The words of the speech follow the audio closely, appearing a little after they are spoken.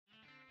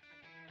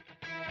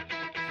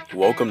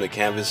Welcome to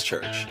Canvas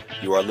Church.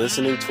 You are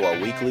listening to our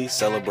weekly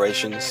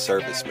celebration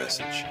service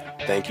message.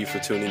 Thank you for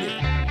tuning in.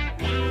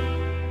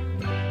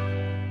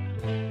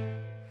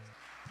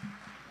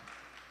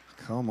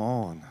 Come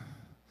on.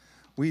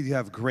 We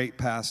have great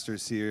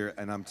pastors here,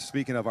 and I'm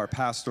speaking of our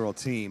pastoral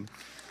team.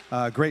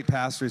 Great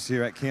pastors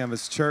here at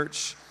Canvas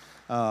Church.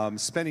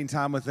 Spending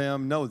time with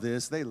them, know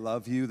this, they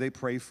love you, they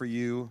pray for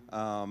you,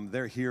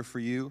 they're here for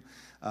you.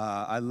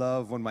 I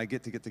love when I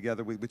get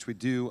together, which we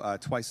do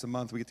twice a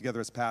month. We get together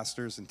as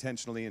pastors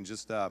intentionally and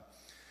just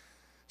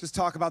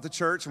talk about the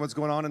church and what's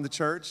going on in the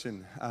church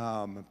and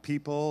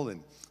people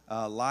and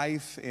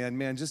life. And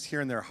man, just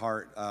hearing their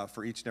heart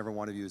for each and every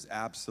one of you is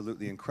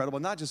absolutely incredible.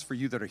 Not just for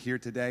you that are here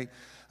today,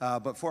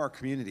 but for our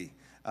community.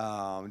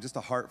 Just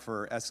a heart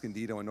for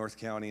Escondido and North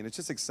County. And it's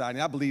just exciting.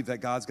 I believe that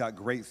God's got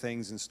great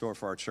things in store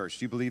for our church.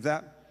 Do you believe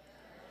that?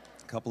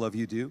 A couple of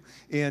you do.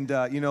 And,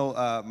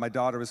 my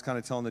daughter was kind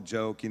of telling the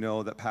joke,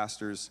 that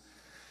pastors,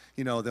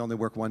 they only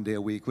work one day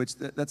a week, which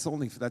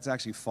that's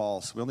actually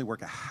false. We only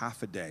work a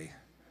half a day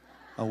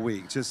a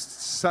week,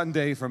 just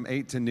Sunday from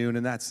 8 to noon,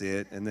 and that's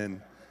it. And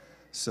then,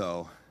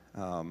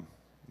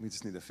 we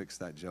just need to fix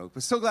that joke.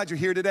 But so glad you're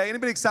here today.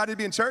 Anybody excited to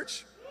be in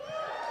church?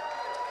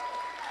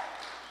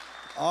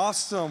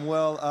 Awesome.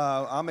 Well,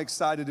 I'm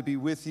excited to be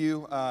with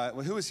you.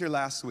 Who was here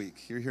last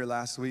week? You were here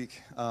last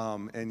week,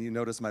 and you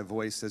notice my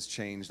voice has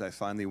changed. I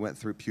finally went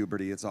through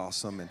puberty. It's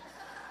awesome, and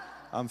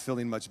I'm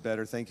feeling much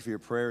better. Thank you for your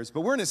prayers.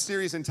 But we're in a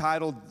series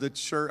entitled "The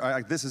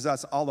Church." This is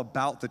us, all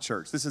about the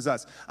church. This is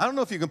us. I don't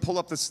know if you can pull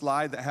up the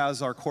slide that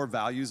has our core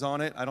values on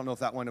it. I don't know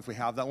if we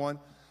have that one.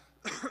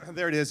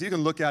 There it is. You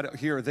can look at it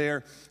here or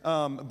there.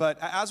 But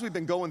as we've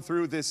been going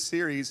through this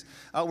series,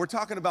 we're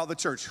talking about the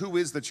church. Who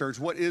is the church?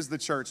 What is the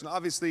church? And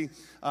obviously,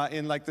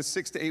 in like the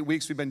 6 to 8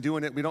 weeks we've been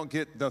doing it, we don't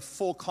get the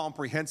full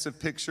comprehensive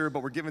picture,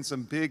 but we're giving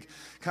some big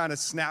kind of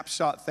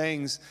snapshot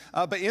things.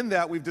 But in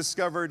that, we've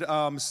discovered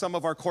some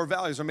of our core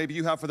values, or maybe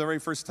you have for the very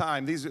first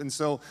time. These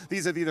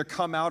have either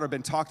come out or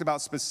been talked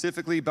about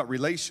specifically, but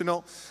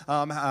relational.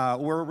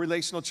 We're a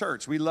relational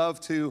church. We love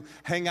to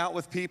hang out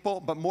with people,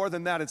 but more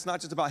than that, it's not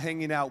just about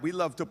hanging out. We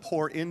love to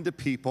pour into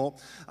people,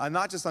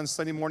 not just on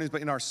Sunday mornings,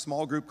 but in our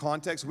small group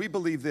context. We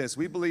believe this.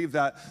 We believe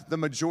that the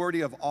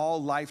majority of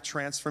all life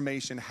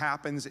transformation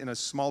happens in a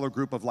smaller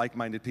group of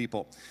like-minded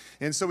people.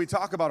 And so we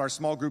talk about our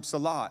small groups a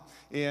lot.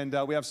 And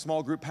we have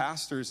small group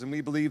pastors. And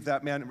we believe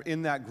that, man,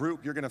 in that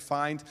group, you're going to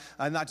find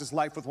not just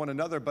life with one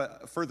another,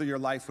 but further your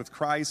life with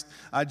Christ.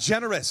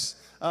 Generous.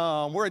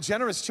 We're a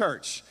generous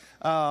church.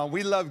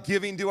 We love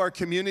giving to our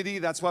community.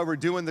 That's why we're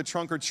doing the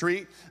trunk or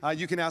treat.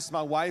 You can ask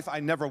my wife.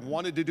 I never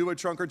wanted to do a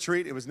trunk or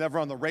treat. It was never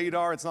on the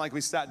radar. It's not like we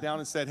sat down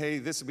and said, hey,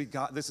 this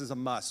is a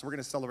must. We're going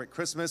to celebrate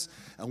Christmas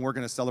and we're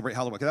going to celebrate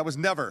Halloween. That was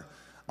never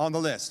on the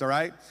list, all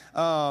right?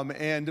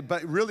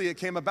 But really it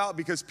came about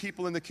because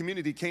people in the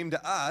community came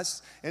to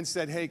us and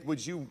said, hey,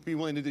 would you be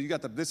willing to do,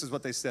 this is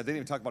what they said. They didn't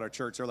even talk about our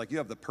church. They're like, you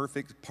have the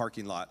perfect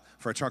parking lot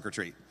for a trunk or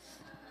treat.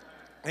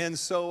 And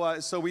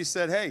so we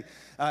said, hey,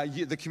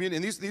 the community,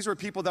 and these were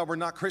people that were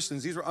not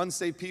Christians. These were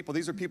unsaved people.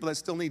 These are people that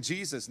still need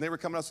Jesus. And they were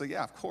coming up and saying,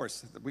 yeah, of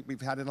course.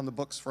 We've had it on the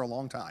books for a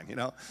long time,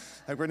 like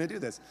we're going to do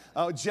this.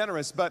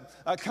 Generous. But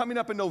coming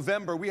up in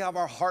November, we have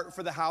our Heart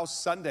for the House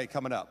Sunday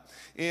coming up.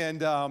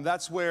 And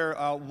that's where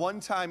one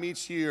time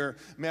each year,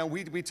 man,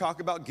 we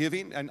talk about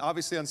giving. And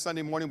obviously on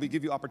Sunday morning, we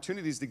give you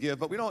opportunities to give.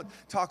 But we don't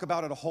talk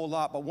about it a whole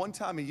lot. But one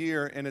time a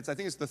year, and I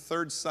think it's the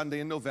third Sunday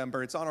in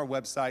November. It's on our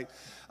website,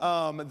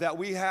 that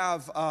we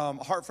have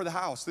Heart for the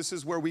House. This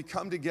is where we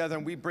come together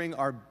and we bring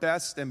our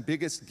best and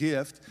biggest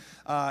gift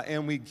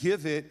and we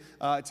give it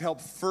to help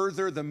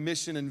further the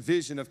mission and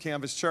vision of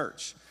Canvas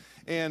Church.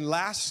 And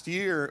last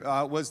year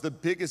was the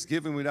biggest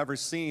giving we'd ever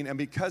seen. And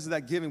because of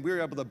that giving, we were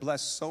able to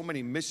bless so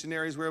many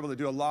missionaries. We were able to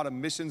do a lot of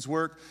missions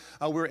work.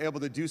 We were able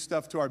to do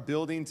stuff to our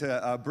building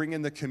to bring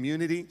in the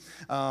community.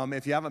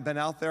 If you haven't been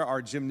out there, our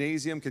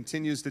gymnasium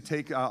continues to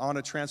take on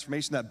a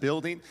transformation, that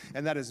building.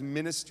 And that is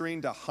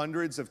ministering to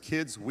hundreds of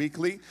kids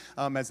weekly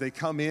as they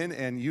come in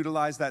and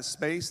utilize that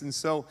space. And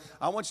so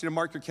I want you to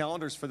mark your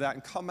calendars for that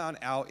and come on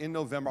out in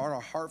November on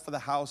our Heart for the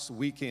House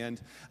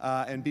weekend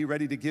and be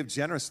ready to give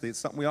generously. It's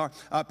something we are.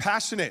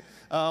 Passionate.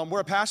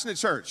 We're a passionate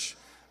church.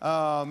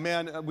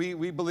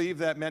 We believe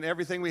that,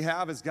 everything we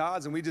have is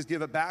God's, and we just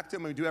give it back to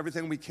Him, and we do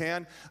everything we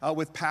can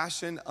with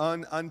passion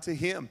unto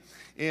Him.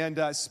 And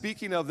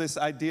speaking of this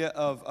idea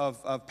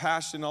of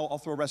passion, I'll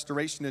throw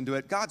restoration into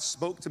it. God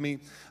spoke to me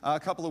a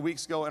couple of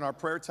weeks ago in our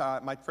prayer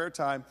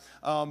time,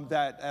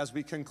 that as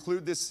we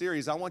conclude this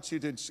series, I want you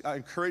to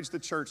encourage the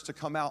church to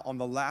come out on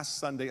the last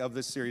Sunday of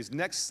this series.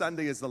 Next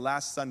Sunday is the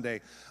last Sunday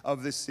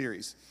of this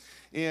series.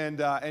 And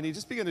he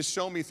just began to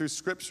show me through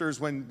scriptures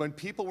when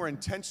people were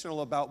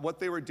intentional about what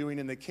they were doing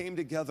and they came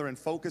together and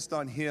focused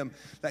on Him,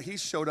 that He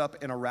showed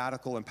up in a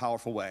radical and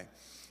powerful way.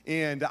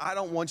 And I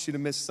don't want you to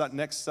miss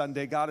next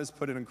Sunday. God has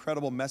put an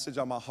incredible message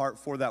on my heart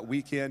for that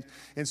weekend.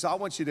 And so I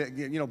want you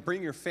to,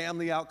 bring your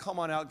family out. Come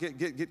on out.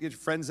 Get your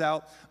friends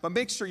out. But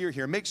make sure you're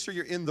here. Make sure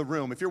you're in the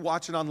room. If you're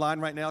watching online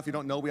right now, if you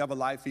don't know, we have a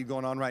live feed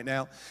going on right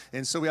now.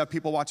 And so we have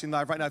people watching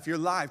live right now. If you're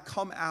live,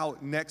 come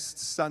out next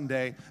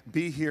Sunday.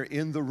 Be here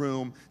in the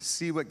room.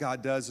 See what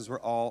God does as we're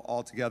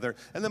all together.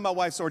 And then my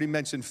wife's already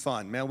mentioned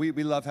fun. Man, we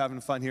love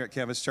having fun here at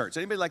Canvas Church.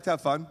 Anybody like to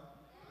have fun?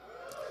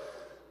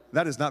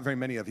 That is not very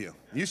many of you.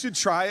 You should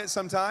try it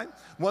sometime.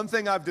 One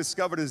thing I've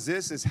discovered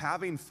is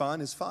having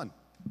fun is fun.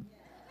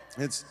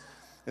 It's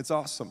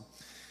awesome.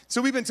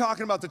 So we've been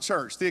talking about the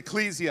church, the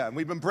ecclesia, and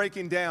we've been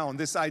breaking down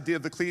this idea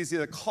of the ecclesia,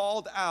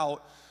 the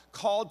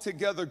called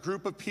together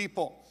group of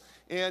people.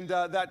 And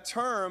that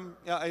term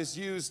is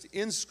used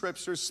in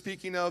Scripture,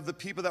 speaking of the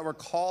people that were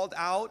called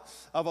out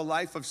of a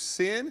life of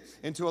sin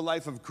into a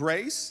life of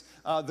grace,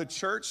 the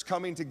church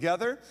coming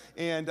together,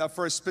 and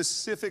for a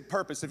specific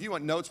purpose. If you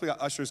want notes, we got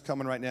ushers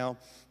coming right now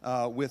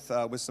with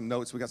some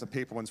notes. We got some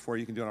paper ones for you.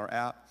 You can do it on our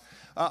app.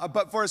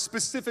 But for a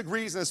specific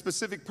reason, a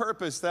specific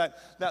purpose, that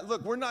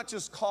look, we're not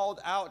just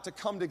called out to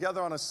come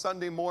together on a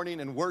Sunday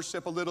morning and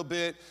worship a little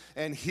bit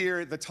and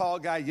hear the tall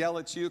guy yell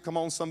at you. Come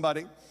on,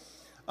 somebody.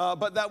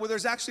 But that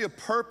there's actually a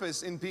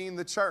purpose in being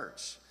the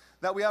church,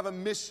 that we have a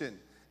mission,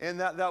 and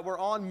that we're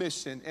on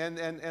mission,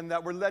 and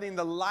that we're letting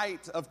the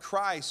light of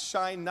Christ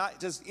shine not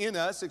just in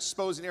us,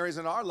 exposing areas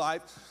in our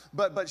life,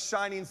 but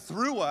shining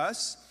through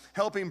us,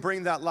 helping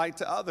bring that light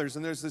to others.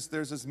 And there's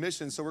this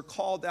mission. So we're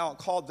called out,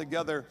 called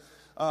together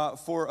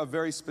for a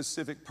very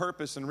specific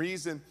purpose and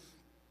reason.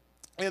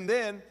 And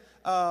then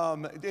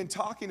in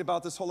talking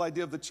about this whole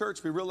idea of the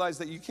church, we realize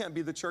that you can't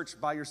be the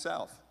church by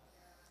yourself.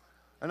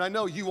 And I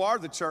know you are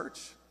the church,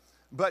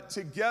 but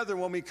together,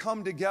 when we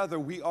come together,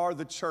 we are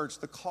the church,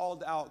 the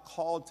called out,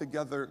 called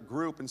together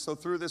group. And so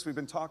through this, we've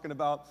been talking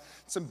about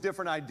some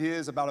different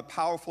ideas about a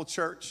powerful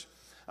church.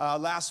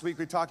 Last week,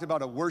 we talked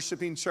about a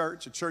worshiping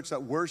church, a church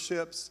that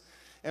worships.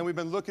 And we've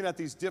been looking at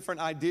these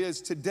different ideas.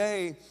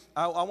 Today,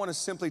 I want to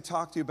simply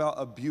talk to you about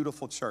a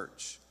beautiful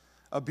church.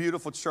 A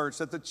beautiful church,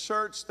 that the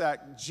church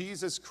that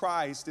Jesus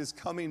Christ is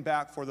coming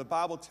back for, the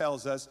Bible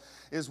tells us,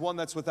 is one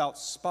that's without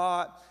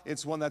spot.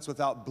 It's one that's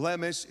without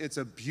blemish. It's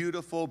a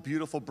beautiful,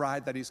 beautiful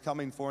bride that he's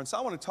coming for. And so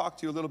I want to talk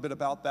to you a little bit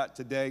about that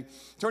today.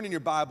 Turn in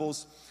your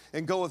Bibles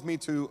and go with me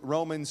to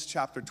Romans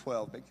chapter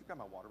 12. Babe, you got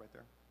my water right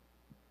there.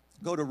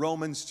 Go to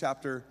Romans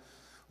chapter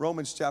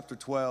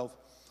 12.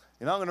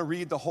 And I'm going to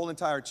read the whole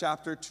entire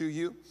chapter to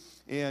you.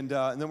 And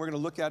then we're going to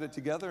look at it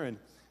together and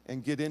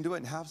get into it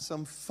and have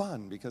some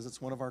fun, because it's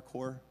one of our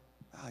core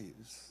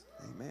values.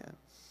 Amen.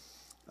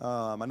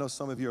 I know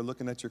some of you are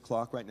looking at your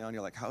clock right now and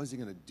you're like, how is he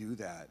going to do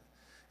that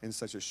in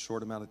such a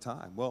short amount of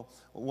time? Well,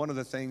 one of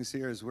the things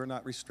here is we're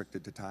not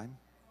restricted to time.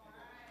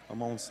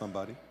 Come on,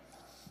 somebody.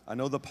 I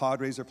know the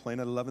Padres are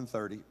playing at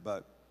 11:30,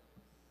 but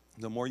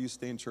the more you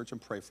stay in church and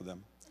pray for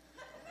them,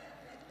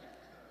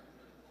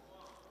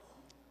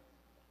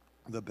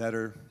 the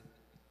better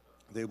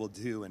they will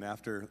do. And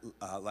after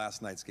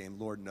last night's game,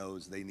 Lord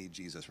knows they need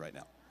Jesus right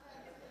now.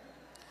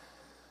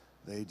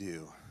 They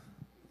do.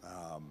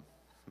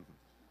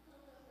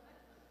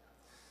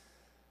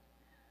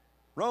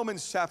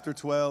 Romans chapter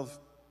 12.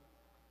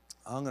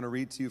 I'm going to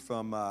read to you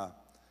from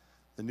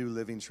the New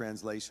Living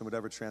Translation.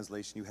 Whatever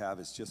translation you have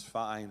is just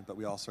fine, but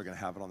we also are going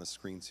to have it on the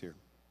screens here.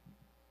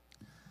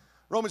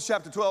 Romans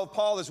chapter 12,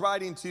 Paul is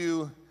writing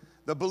to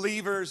the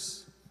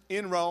believers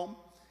in Rome,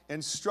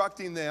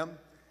 instructing them.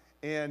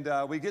 And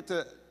we get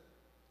to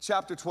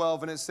chapter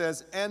 12, and it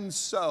says, and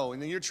so.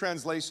 And then your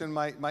translation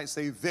might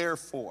say,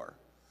 therefore.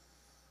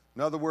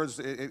 In other words,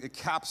 it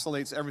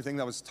encapsulates everything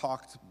that was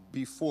talked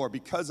before.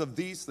 Because of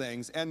these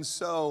things. And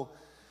so,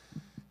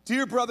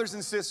 dear brothers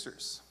and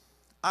sisters,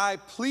 I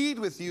plead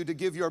with you to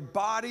give your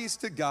bodies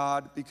to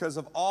God because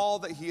of all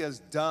that he has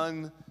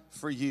done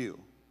for you.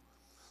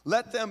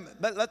 Let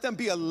them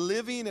be a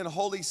living and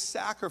holy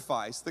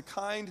sacrifice, the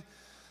kind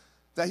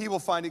that he will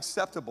find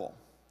acceptable.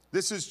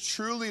 This is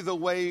truly the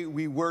way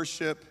we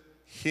worship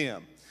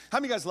him. How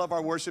many of you guys love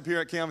our worship here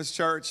at Canvas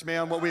Church,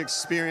 man? What we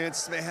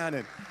experience, man,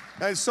 and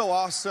it's so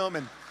awesome.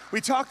 And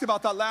we talked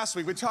about that last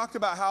week. We talked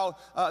about how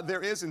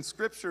there is in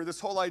Scripture this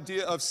whole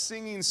idea of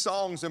singing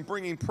songs and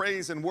bringing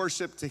praise and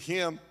worship to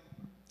him.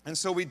 And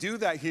so we do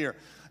that here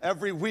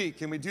every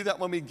week, and we do that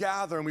when we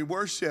gather and we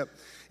worship.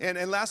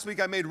 And last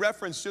week I made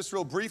reference just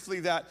real briefly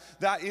that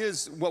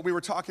is what we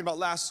were talking about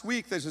last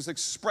week. There's this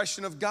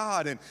expression of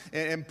God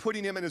and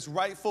putting him in his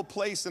rightful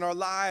place in our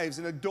lives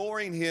and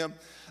adoring him.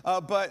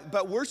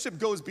 But worship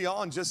goes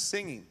beyond just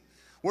singing.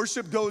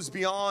 Worship goes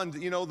beyond,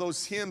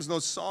 those hymns,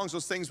 those songs,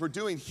 those things we're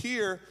doing.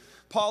 Here,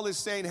 Paul is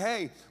saying,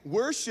 hey,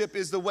 worship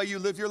is the way you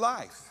live your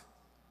life.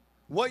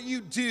 What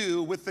you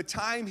do with the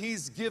time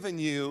he's given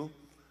you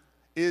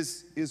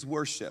is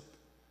worship.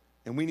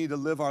 And we need to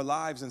live our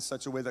lives in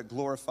such a way that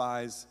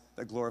glorifies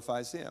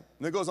him.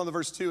 And it goes on to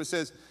verse 2. It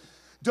says,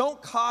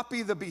 don't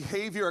copy the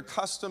behavior or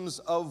customs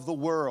of the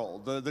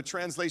world. The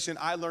translation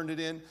I learned it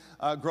in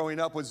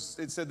growing up it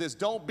said this,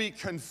 don't be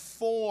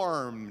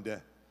conformed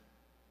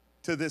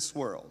to this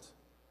world.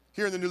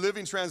 Here in the New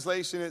Living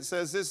Translation, it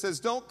says this, says,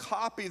 don't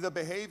copy the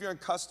behavior and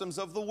customs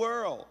of the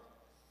world,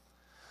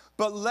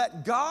 but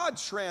let God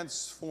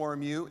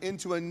transform you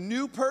into a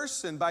new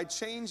person by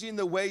changing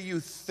the way you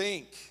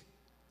think.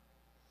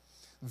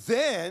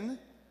 Then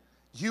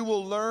you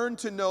will learn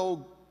to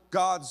know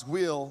God's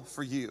will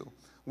for you,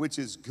 which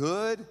is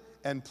good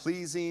and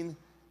pleasing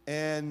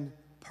and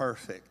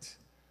perfect.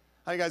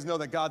 How do you guys know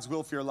that God's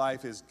will for your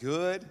life is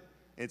good,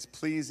 it's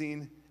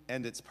pleasing,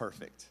 and it's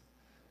perfect?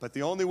 But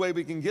the only way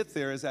we can get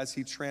there is as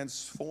he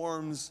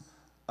transforms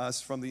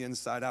us from the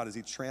inside out, as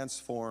he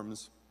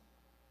transforms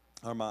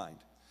our mind.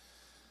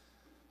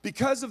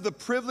 Because of the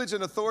privilege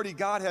and authority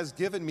God has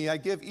given me, I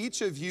give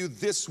each of you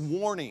this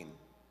warning.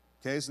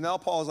 Okay, so now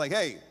Paul's like,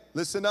 hey,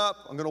 listen up,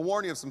 I'm gonna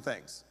warn you of some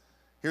things.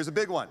 Here's a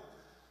big one.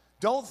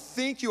 Don't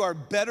think you are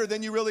better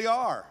than you really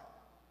are.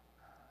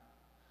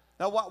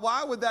 Now,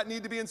 why would that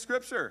need to be in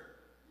Scripture?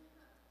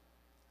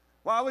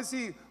 Why was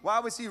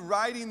he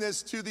writing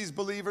this to these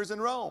believers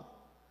in Rome?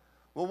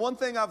 Well, one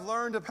thing I've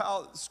learned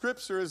about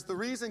Scripture is the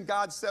reason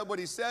God said what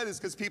he said is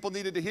because people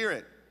needed to hear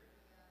it,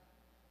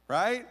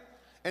 right?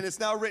 And it's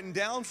now written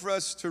down for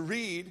us to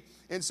read.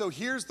 And so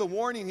here's the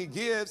warning he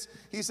gives.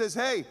 He says,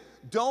 hey,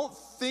 don't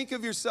think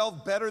of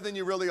yourself better than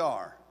you really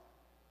are.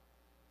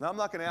 Now, I'm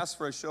not going to ask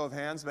for a show of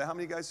hands, but how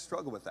many of you guys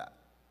struggle with that?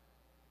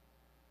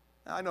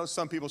 Now, I know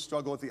some people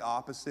struggle with the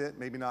opposite,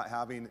 maybe not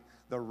having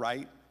the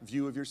right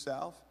view of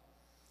yourself.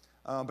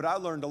 But I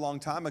learned a long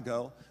time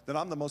ago that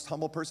I'm the most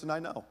humble person I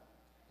know.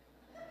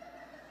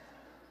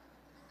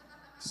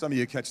 Some of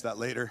you catch that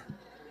later.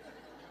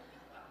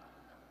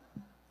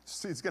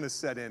 It's going to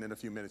set in a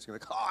few minutes. You're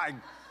like, oh,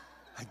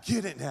 I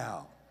get it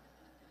now,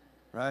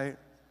 right?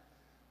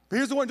 But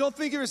here's the one, don't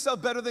think of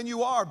yourself better than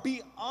you are.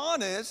 Be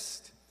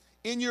honest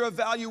in your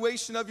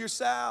evaluation of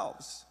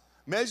yourselves,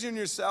 measuring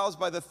yourselves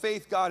by the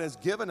faith God has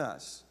given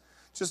us.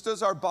 Just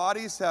as our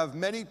bodies have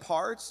many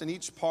parts and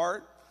each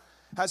part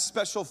has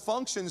special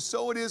functions,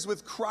 so it is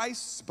with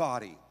Christ's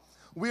body.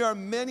 We are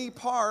many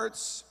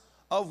parts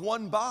of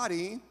one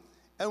body,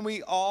 and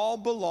we all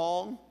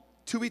belong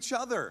to each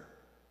other.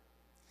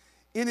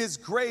 In his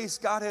grace,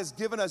 God has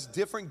given us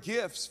different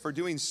gifts for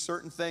doing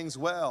certain things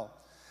well.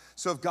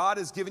 So if God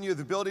has given you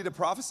the ability to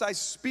prophesy,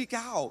 speak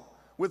out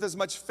with as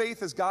much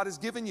faith as God has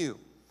given you.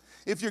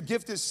 If your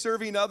gift is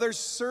serving others,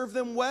 serve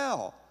them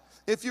well.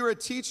 If you're a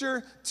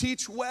teacher,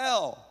 teach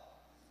well.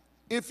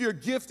 If your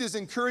gift is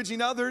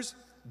encouraging others,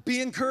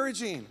 be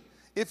encouraging.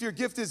 If your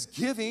gift is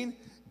giving,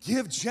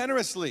 give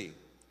generously.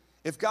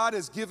 If God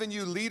has given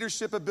you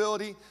leadership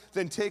ability,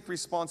 then take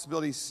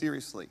responsibility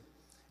seriously.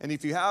 And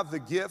if you have the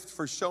gift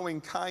for showing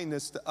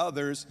kindness to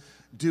others,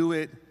 do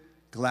it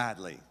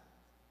gladly.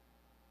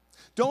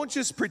 Don't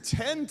just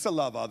pretend to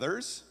love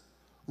others,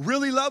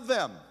 really love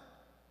them.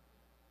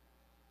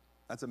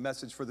 That's a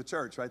message for the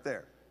church right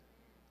there.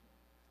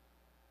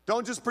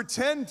 Don't just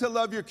pretend to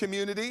love your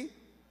community,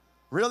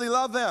 really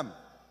love them.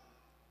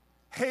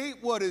 Hate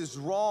what is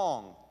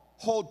wrong,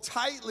 hold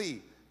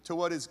tightly to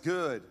what is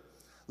good.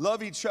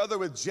 Love each other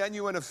with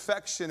genuine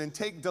affection and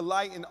take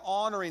delight in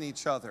honoring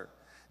each other.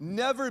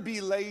 Never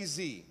be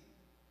lazy.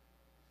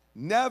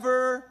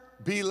 Never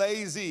be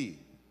lazy.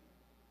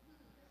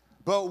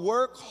 But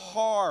work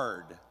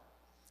hard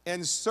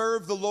and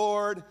serve the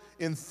Lord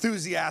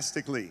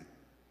enthusiastically.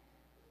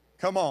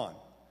 Come on.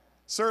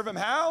 Serve him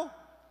how?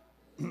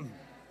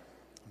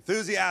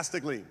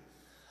 Enthusiastically.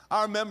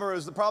 I remember it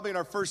was probably in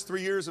our first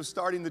 3 years of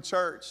starting the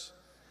church.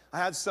 I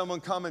had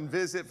someone come and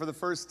visit for the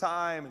first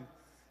time,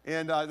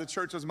 and the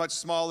church was much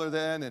smaller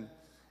then,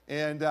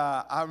 and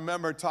I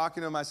remember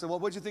talking to him. I said, well,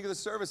 what'd you think of the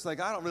service? Like,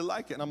 I don't really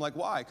like it. And I'm like,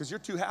 why? Because you're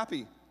too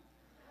happy.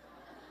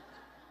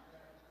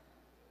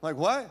 Like,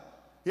 what?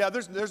 Yeah,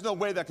 there's no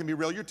way that can be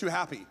real. You're too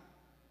happy.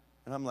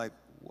 And I'm like,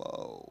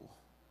 whoa.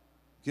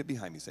 Get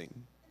behind me,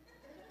 Satan.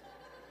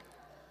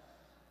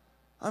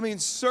 I mean,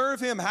 serve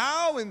him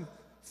how?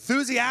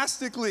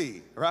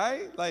 Enthusiastically,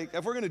 right? Like,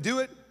 if we're going to do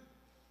it,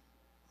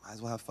 might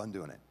as well have fun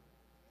doing it.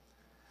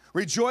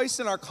 Rejoice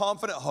in our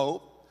confident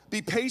hope.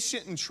 Be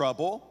patient in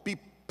trouble. Be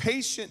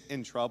patient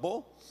in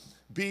trouble.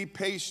 Be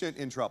patient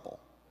in trouble.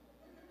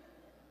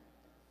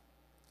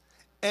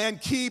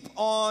 And keep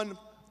on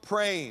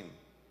praying.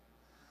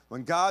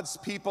 When God's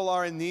people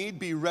are in need,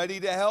 be ready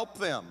to help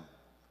them.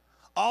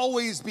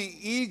 Always be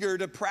eager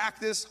to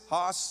practice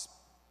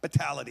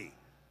hospitality.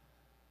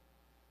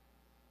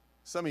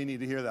 Some of you need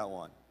to hear that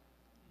one.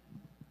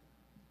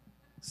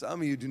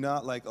 Some of you do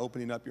not like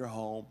opening up your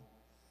home.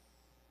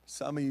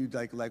 Some of you,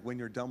 like when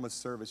you're done with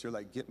service, you're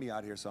like, get me out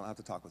of here so I don't have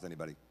to talk with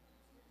anybody.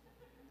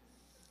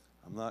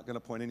 I'm not going to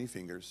point any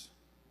fingers.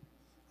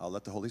 I'll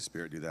let the Holy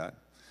Spirit do that.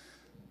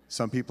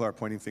 Some people are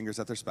pointing fingers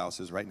at their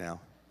spouses right now.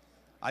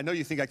 I know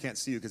you think I can't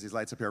see you because these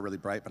lights up here are really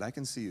bright, but I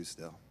can see you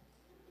still.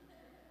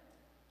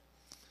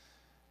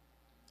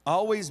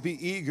 Always be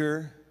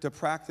eager to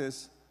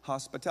practice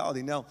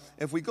hospitality. Now,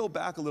 if we go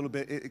back a little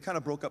bit, it kind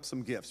of broke up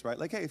some gifts, right?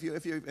 Like, hey, if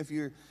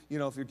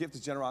your gift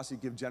is generosity,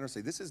 give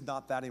generously. This is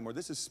not that anymore.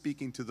 This is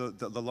speaking to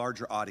the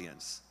larger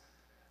audience.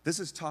 This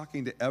is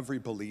talking to every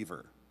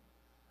believer.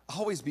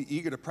 Always be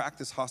eager to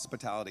practice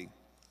hospitality.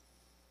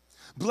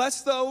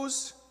 Bless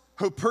those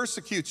who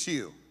persecute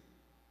you.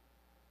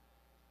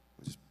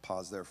 We'll just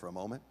pause there for a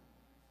moment.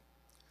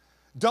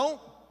 Don't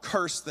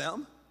curse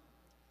them.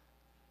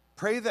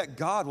 Pray that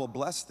God will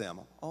bless them.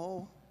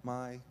 Oh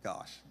my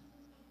gosh.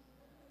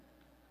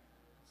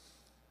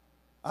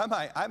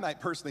 I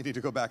might personally need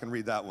to go back and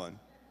read that one,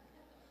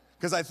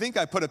 because I think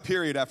I put a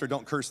period after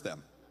don't curse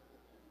them.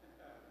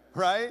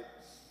 Right?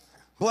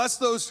 Bless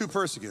those who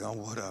persecute. Oh,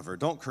 whatever.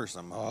 Don't curse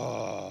them.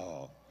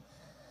 Oh.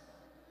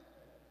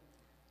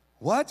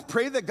 What?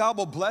 Pray that God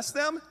will bless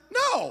them?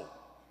 No.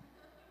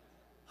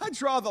 I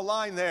draw the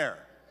line there.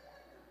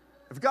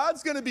 If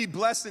God's going to be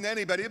blessing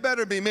anybody, it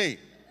better be me.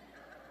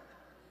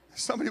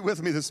 Somebody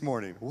with me this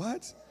morning.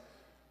 What?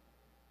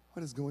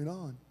 What is going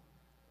on?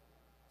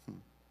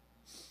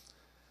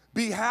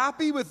 Be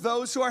happy with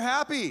those who are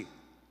happy.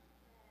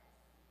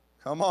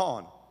 Come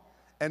on.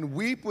 And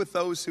weep with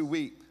those who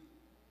weep.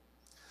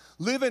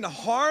 Live in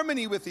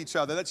harmony with each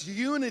other. That's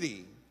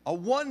unity, a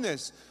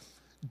oneness.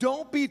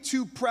 Don't be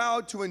too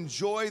proud to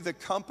enjoy the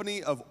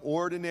company of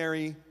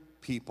ordinary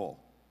people.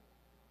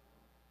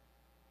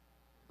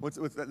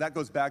 That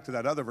goes back to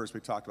that other verse we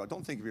talked about.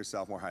 Don't think of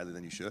yourself more highly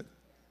than you should.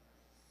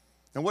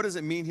 And what does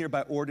it mean here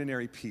by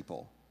ordinary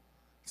people?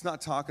 It's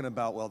not talking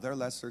about, well, they're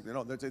lesser. You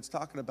know, it's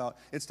talking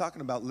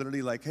about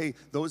literally like, hey,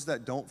 those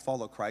that don't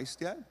follow Christ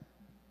yet,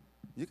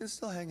 you can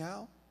still hang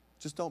out.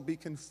 Just don't be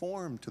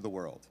conformed to the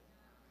world.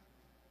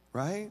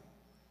 Right?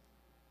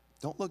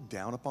 Don't look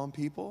down upon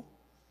people.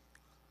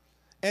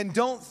 And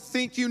don't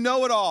think you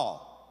know it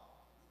all.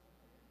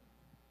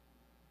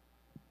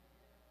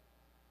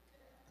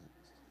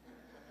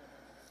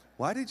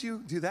 Why did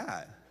you do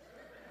that?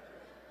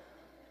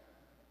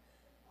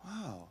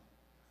 Wow.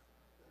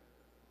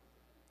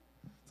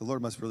 The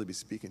Lord must really be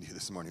speaking to you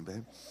this morning,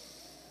 babe.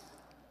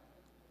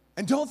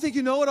 And don't think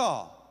you know it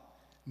all.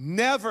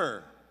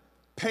 Never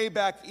pay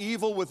back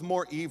evil with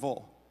more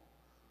evil.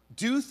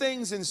 Do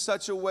things in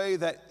such a way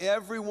that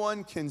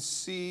everyone can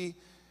see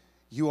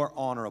you are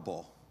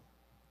honorable.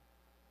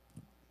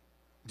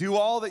 Do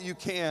all that you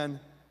can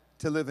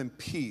to live in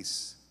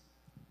peace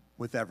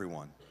with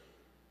everyone.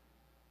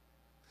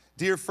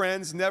 Dear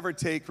friends, never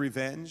take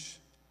revenge.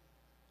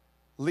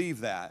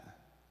 Leave that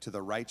to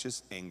the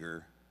righteous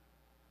anger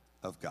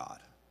of God.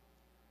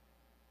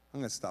 I'm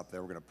going to stop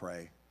there. We're going to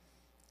pray,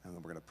 and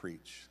then we're going to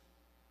preach.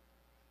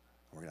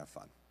 We're going to have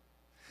fun.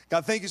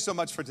 God, thank you so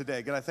much for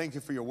today. God, I thank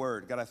you for your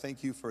word. God, I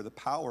thank you for the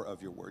power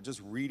of your word,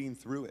 just reading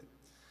through it.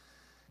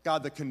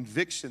 God, the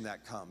conviction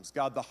that comes.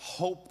 God, the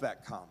hope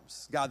that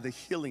comes. God, the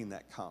healing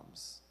that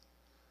comes.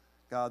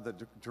 God,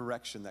 the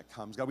direction that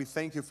comes. God, we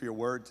thank you for your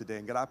word today.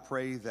 And God, I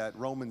pray that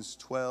Romans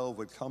 12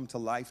 would come to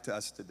life to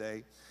us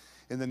today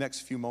in the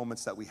next few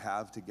moments that we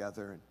have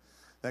together. And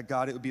that,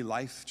 God, it would be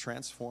life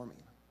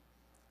transforming.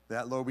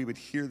 That, Lord, we would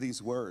hear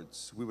these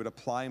words, we would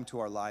apply them to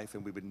our life,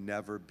 and we would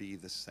never be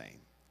the same.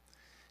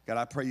 God,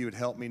 I pray you would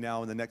help me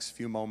now in the next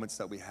few moments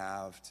that we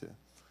have to,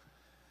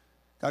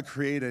 God,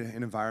 create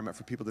an environment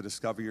for people to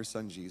discover your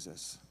son,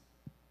 Jesus,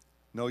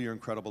 know your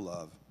incredible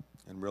love,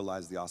 and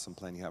realize the awesome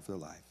plan you have for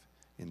their life.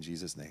 In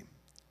Jesus' name,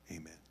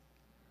 amen.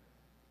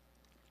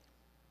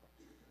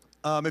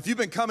 If you've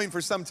been coming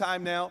for some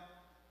time now,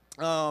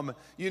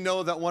 you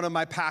know that one of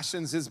my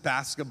passions is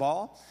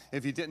basketball.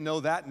 If you didn't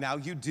know that, now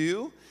you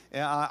do.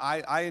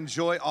 I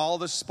enjoy all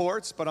the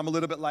sports, but I'm a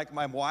little bit like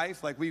my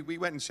wife. Like we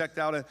went and checked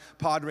out a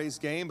Padres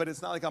game, but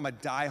it's not like I'm a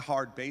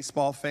diehard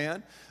baseball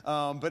fan.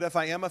 But if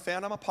I am a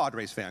fan, I'm a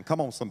Padres fan.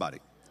 Come on, somebody,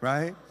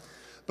 right?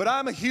 But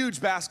I'm a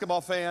huge basketball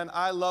fan.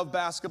 I love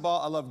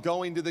basketball. I love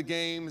going to the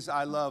games.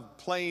 I love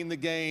playing the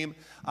game.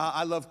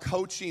 I love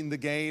coaching the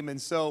game. And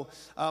so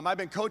I've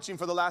been coaching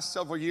for the last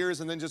several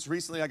years, and then just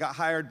recently I got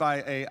hired by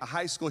a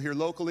high school here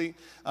locally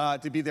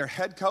to be their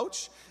head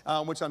coach,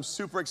 which I'm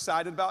super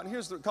excited about. And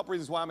here's a couple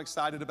reasons why I'm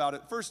excited about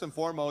it. First and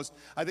foremost,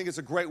 I think it's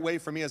a great way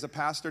for me as a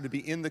pastor to be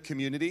in the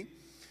community.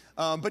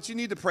 But you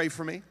need to pray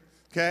for me,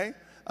 okay?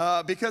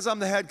 Because I'm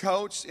the head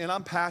coach and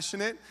I'm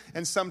passionate,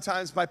 and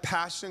sometimes my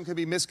passion can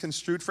be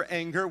misconstrued for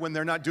anger when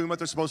they're not doing what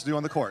they're supposed to do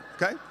on the court,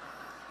 okay?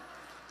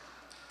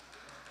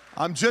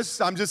 I'm just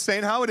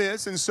saying how it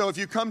is. And so if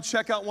you come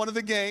check out one of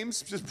the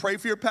games, just pray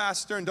for your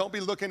pastor and don't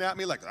be looking at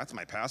me like, that's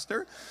my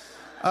pastor.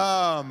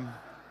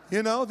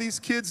 You know, these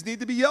kids need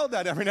to be yelled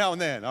at every now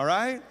and then, all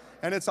right?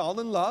 And it's all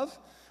in love.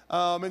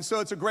 And so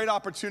it's a great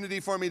opportunity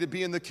for me to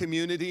be in the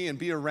community and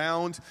be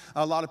around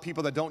a lot of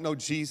people that don't know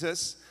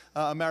Jesus.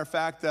 A matter of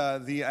fact,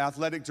 the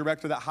athletic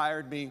director that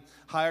hired me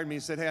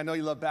and said, hey, I know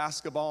you love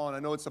basketball, and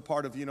I know it's a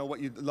part of, you know, what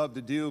you love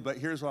to do, but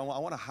here's what I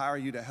want to hire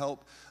you to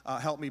help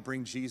me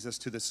bring Jesus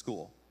to this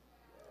school.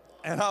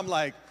 And I'm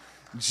like,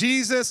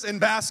 Jesus in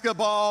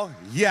basketball,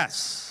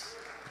 yes,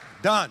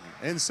 done.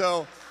 And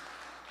so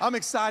I'm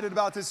excited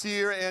about this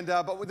year, and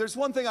but there's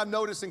one thing I've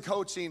noticed in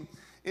coaching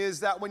is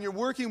that when you're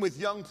working with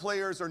young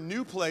players or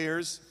new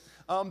players,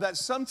 that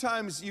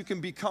sometimes you can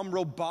become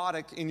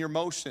robotic in your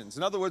motions.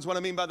 In other words, what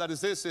I mean by that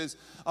is this is,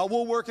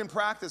 we'll work in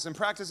practice, and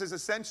practice is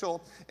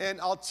essential,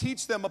 and I'll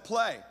teach them a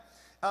play.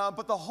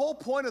 But the whole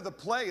point of the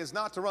play is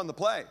not to run the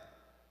play.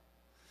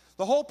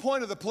 The whole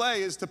point of the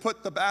play is to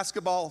put the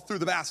basketball through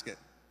the basket,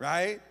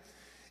 right?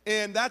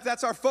 And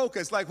that's our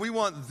focus. Like, we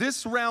want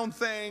this round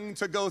thing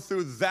to go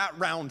through that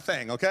round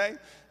thing, okay?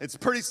 It's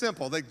pretty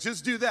simple. Like,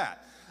 just do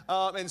that.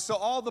 And so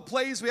all the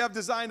plays we have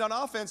designed on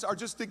offense are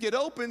just to get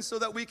open so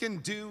that we can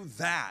do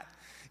that.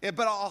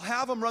 But I'll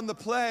have them run the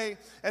play,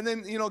 and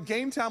then,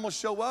 game time will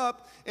show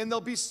up, and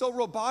they'll be so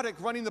robotic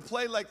running the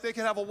play, like they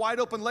could have a wide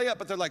open layup,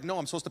 but they're like, no,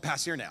 I'm supposed to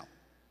pass here now,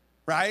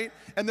 right?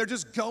 And they're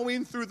just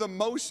going through the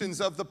motions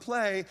of the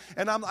play,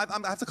 and I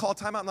have to call a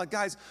timeout. I'm like,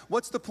 guys,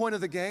 what's the point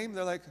of the game?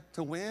 They're like,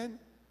 to win?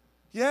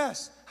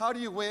 Yes. How do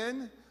you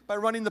win? By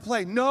running the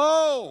play.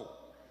 No,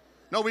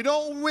 we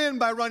don't win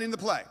by running the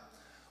play.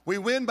 We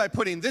win by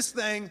putting this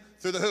thing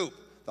through the hoop.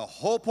 The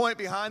whole point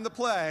behind the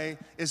play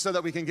is so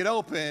that we can get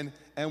open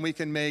and we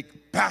can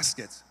make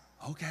baskets.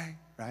 Okay,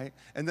 right?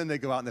 And then they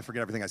go out and they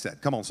forget everything I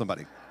said. Come on,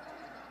 somebody.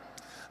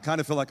 Kind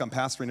of feel like I'm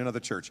pastoring another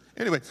church.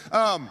 Anyway,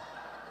 I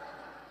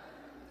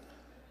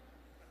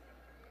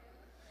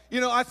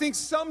think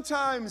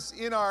sometimes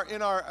in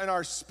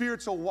our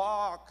spiritual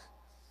walk,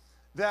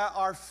 that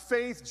our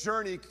faith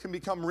journey can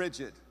become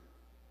rigid.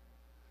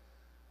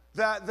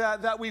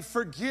 That we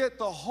forget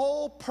the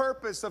whole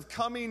purpose of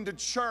coming to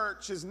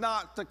church is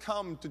not to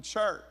come to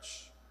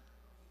church.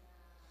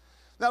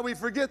 That we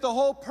forget the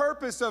whole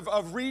purpose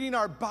of reading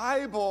our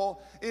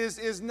Bible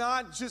is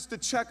not just to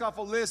check off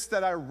a list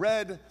that I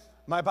read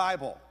my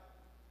Bible.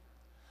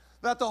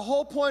 That the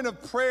whole point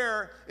of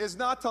prayer is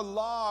not to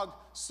log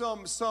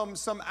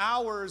some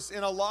hours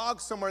in a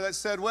log somewhere that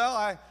said, well,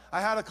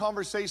 I had a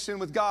conversation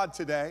with God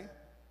today.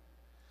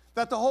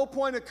 That the whole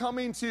point of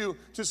coming to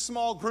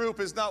small group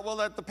is not, well,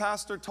 that the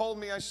pastor told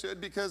me I should,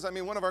 because,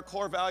 one of our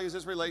core values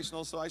is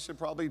relational, so I should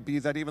probably be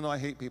that even though I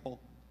hate people.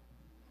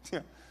 Yeah.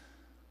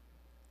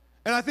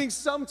 And I think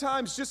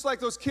sometimes, just like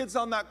those kids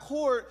on that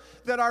court,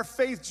 that our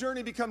faith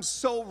journey becomes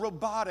so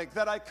robotic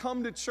that I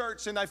come to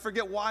church and I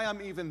forget why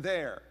I'm even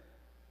there.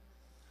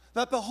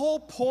 That the whole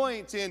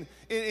point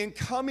in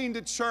coming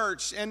to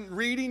church and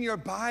reading your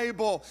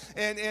Bible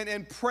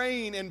and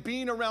praying and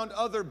being around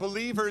other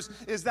believers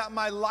is that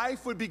my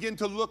life would begin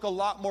to look a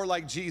lot more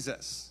like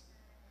Jesus.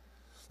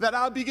 That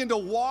I'll begin to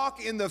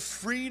walk in the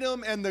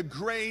freedom and the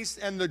grace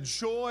and the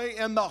joy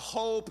and the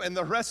hope and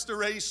the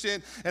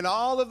restoration and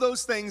all of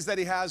those things that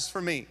He has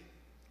for me.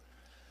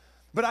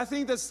 But I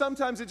think that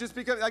sometimes it just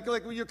becomes like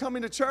when you're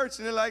coming to church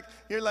and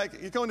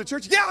you're going to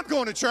church? Yeah, I'm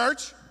going to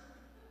church.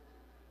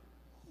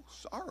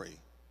 Sorry,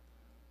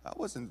 that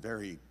wasn't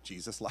very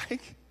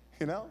Jesus-like,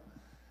 Oh,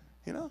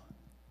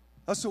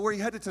 so where are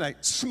you headed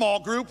tonight? Small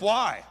group,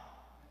 why?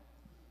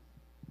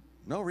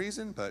 No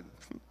reason, but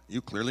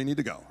you clearly need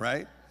to go,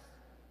 right?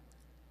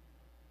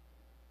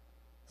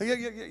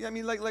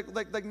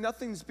 Like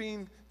nothing's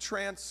being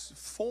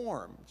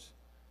transformed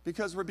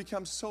because we're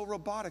become so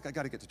robotic. I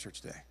got to get to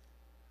church today.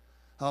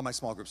 Oh, my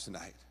small group's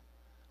tonight.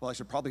 Well, I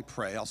should probably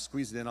pray. I'll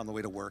squeeze it in on the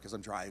way to work as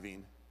I'm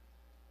driving.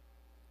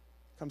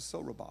 Becomes so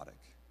robotic.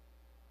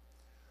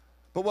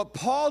 But what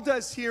Paul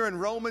does here in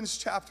Romans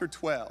chapter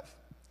 12,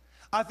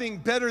 I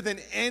think better than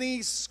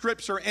any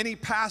scripture, any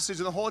passage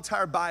in the whole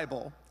entire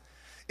Bible,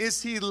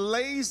 is he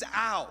lays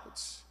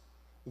out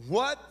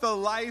what the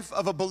life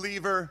of a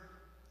believer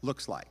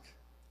looks like.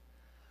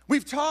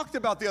 We've talked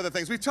about the other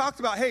things. We've talked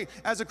about, hey,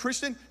 as a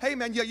Christian, hey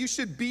man, yeah, you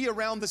should be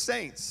around the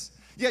saints.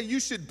 Yeah, you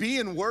should be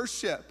in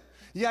worship.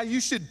 Yeah,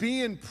 you should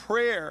be in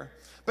prayer.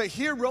 But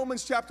here,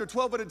 Romans chapter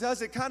 12, what it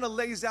does, it kind of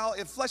lays out,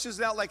 it fleshes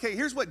it out like, hey,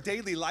 here's what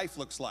daily life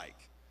looks like.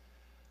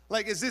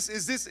 Like, is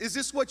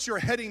this what you're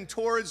heading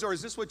towards, or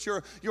is this what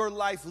your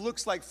life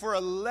looks like? For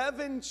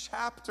 11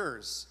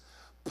 chapters,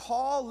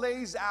 Paul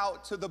lays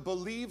out to the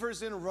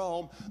believers in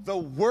Rome the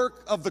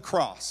work of the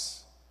cross.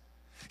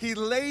 He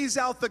lays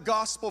out the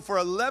gospel for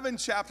 11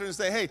 chapters and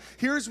say, hey,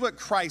 here's what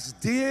Christ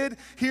did.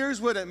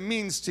 Here's what it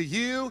means to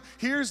you.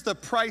 Here's the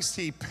price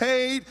He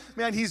paid.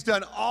 Man, He's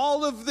done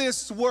all of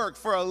this work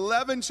for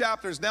 11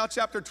 chapters. Now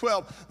chapter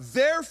 12.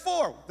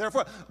 Therefore,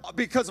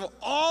 because of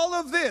all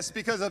of this,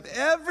 because of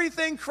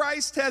everything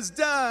Christ has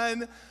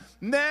done,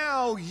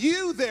 now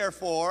you,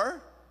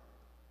 therefore,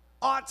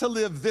 ought to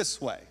live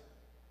this way.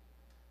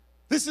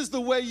 This is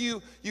the way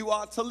you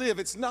ought to live.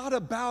 It's not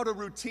about a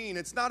routine.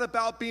 It's not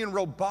about being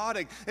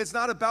robotic. It's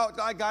not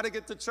about, I got to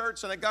get to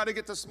church and I got to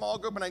get to small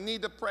group and I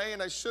need to pray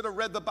and I should have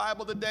read the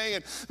Bible today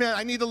and man,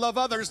 I need to love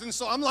others and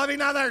so I'm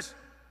loving others.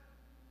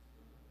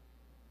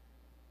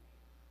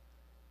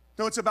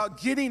 No, it's about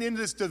getting into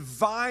this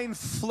divine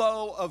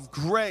flow of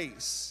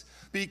grace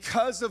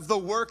because of the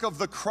work of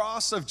the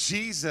cross of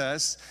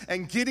Jesus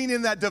and getting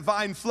in that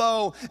divine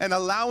flow and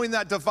allowing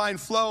that divine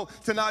flow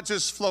to not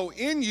just flow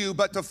in you,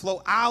 but to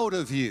flow out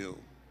of you.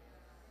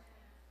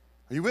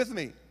 Are you with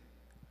me?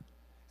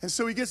 And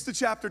so he gets to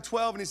chapter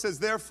 12 and he says,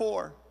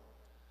 therefore,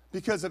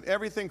 because of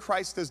everything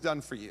Christ has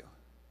done for you,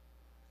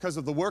 because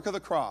of the work of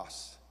the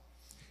cross,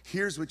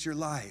 here's what your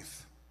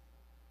life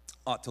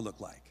ought to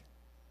look like.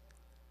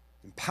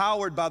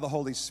 Empowered by the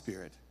Holy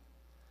Spirit.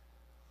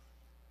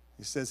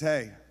 He says,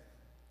 hey,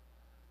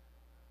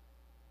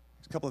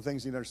 a couple of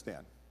things you need to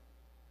understand.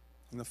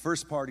 In the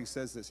first part, he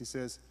says this. He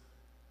says,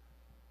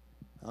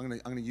 I'm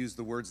gonna use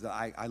the words that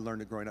I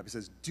learned growing up. He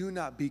says, do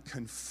not be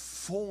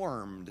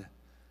conformed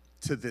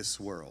to this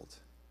world,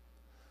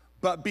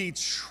 but be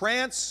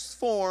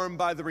transformed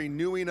by the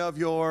renewing of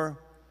your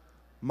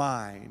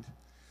mind,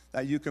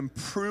 that you can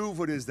prove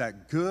what is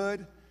that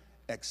good,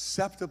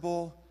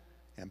 acceptable,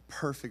 and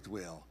perfect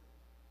will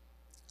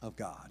of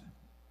God.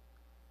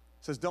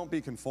 It says, don't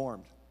be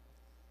conformed.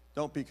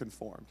 Don't be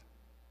conformed.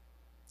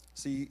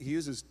 See, he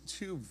uses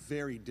two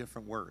very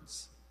different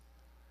words.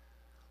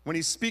 When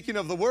he's speaking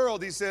of the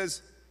world, he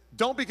says,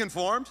 don't be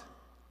conformed.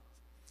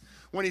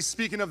 When he's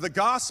speaking of the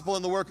gospel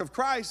and the work of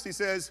Christ, he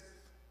says,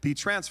 be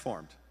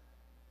transformed.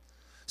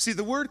 See,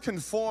 the word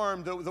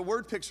conformed, the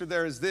word picture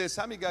there is this.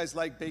 How many of you guys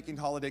like baking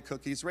holiday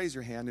cookies? Raise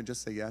your hand and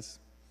just say yes.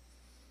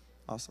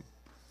 Awesome.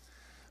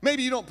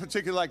 Maybe you don't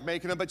particularly like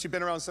making them, but you've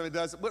been around somebody that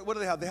does. What do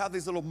they have? They have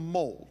these little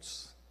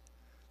molds.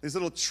 These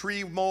little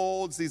tree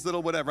molds, these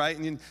little whatever, right?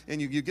 And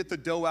you get the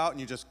dough out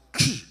and you just,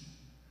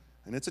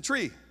 and it's a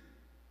tree,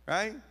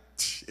 right?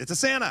 It's a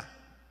Santa.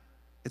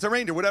 It's a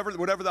reindeer,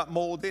 whatever that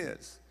mold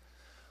is.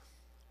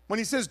 When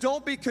he says,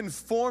 don't be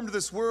conformed to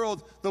this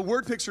world, the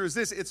word picture is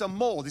this, it's a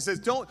mold. He says,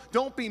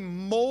 don't be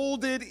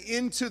molded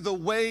into the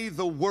way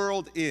the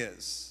world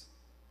is.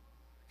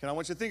 Okay, I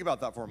want you to think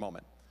about that for a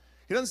moment.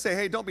 He doesn't say,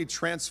 hey, don't be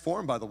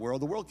transformed by the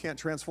world. The world can't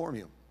transform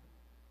you.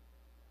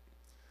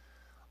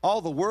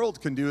 All the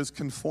world can do is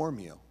conform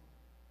you.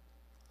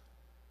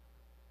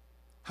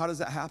 How does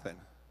that happen?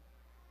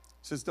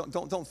 He says,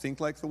 don't think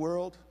like the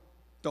world.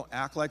 Don't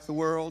act like the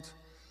world.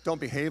 Don't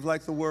behave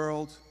like the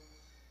world.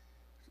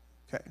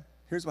 Okay,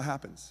 here's what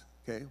happens,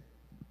 okay?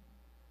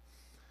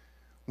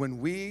 When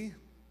we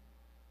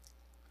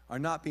are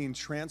not being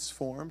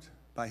transformed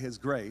by his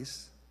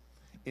grace,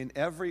 in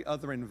every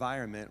other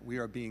environment, we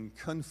are being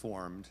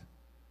conformed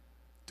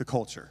to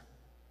culture.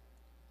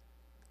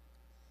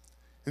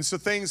 And so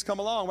things come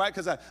along, right?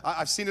 Because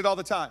I've seen it all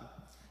the time.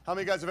 How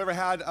many of you guys have ever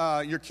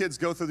had your kids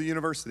go through the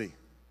university?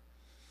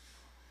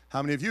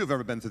 How many of you have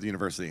ever been through the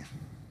university?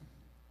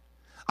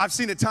 I've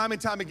seen it time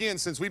and time again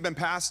since we've been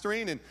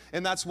pastoring,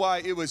 and that's why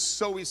it was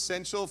so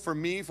essential for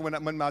me when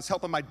I was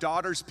helping my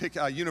daughters pick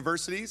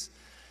universities.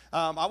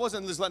 I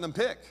wasn't just letting them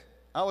pick.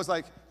 I was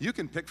like, you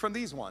can pick from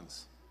these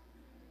ones.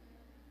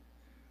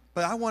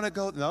 But I want to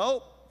go,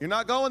 no, you're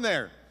not going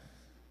there.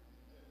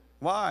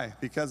 Why?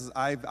 Because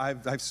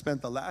I've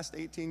spent the last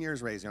 18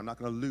 years raising you. I'm not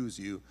going to lose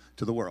you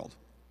to the world.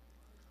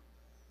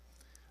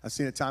 I've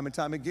seen it time and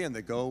time again.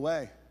 They go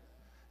away,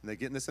 and they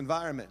get in this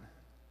environment,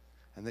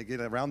 and they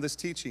get around this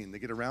teaching. They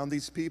get around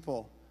these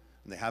people,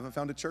 and they haven't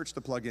found a church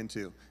to plug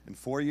into. And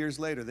 4 years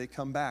later, they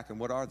come back, and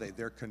what are they?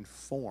 They're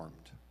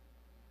conformed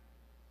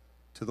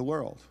to the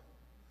world.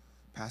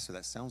 Pastor,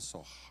 that sounds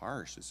so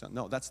harsh.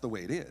 No, that's the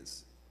way it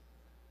is.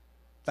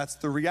 That's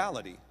the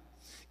reality.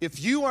 If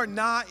you are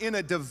not in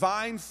a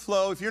divine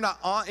flow, if you're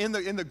not in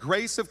the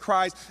grace of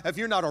Christ, if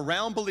you're not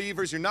around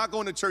believers, you're not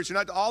going to church, you're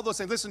not all those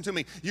things, listen to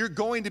me, you're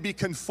going to be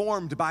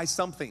conformed by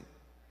something.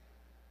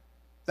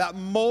 That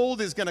mold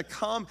is going to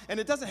come, and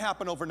it doesn't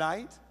happen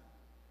overnight.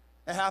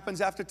 It happens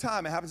after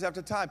time. It happens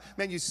after time.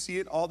 Man, you see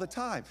it all the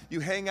time.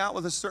 You hang out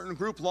with a certain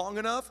group long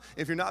enough,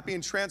 if you're not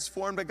being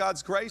transformed by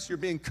God's grace, you're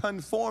being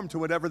conformed to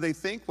whatever they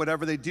think,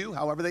 whatever they do,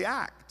 however they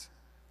act.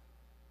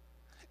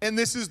 And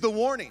this is the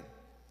warning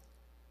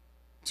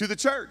to the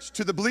church,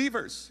 to the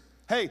believers.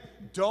 Hey,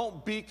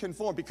 don't be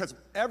conformed, because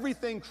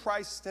everything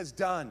Christ has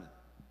done,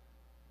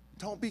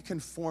 don't be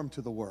conformed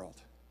to the world,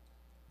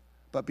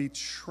 but be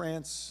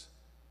transformed.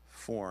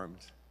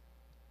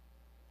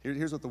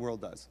 Here's what the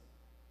world does.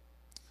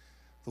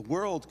 The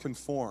world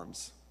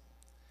conforms,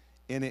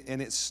 and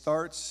it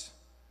starts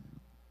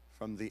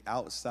from the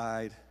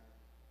outside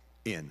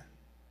in.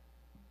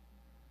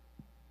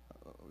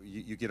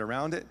 You get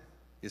around it,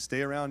 you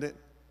stay around it.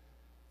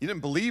 You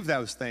didn't believe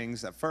those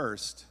things at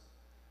first,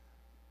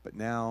 but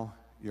now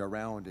you're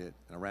around it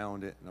and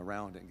around it and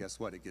around it, and guess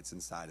what? It gets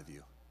inside of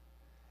you,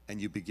 and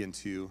you begin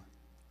to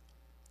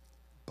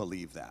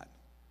believe that.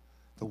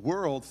 The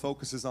world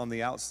focuses on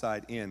the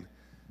outside in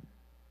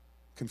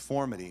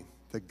conformity.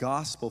 The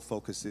gospel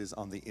focuses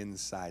on the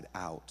inside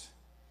out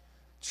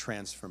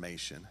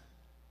transformation.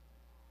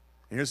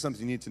 And here's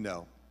something you need to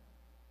know.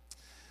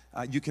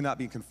 You cannot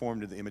be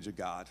conformed to the image of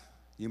God.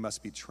 You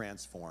must be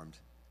transformed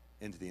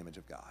into the image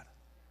of God.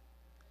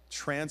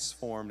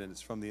 Transformed, and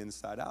it's from the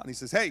inside out. And he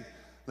says, hey,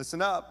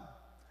 listen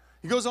up.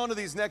 He goes on to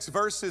these next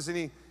verses,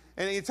 and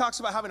he talks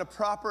about having a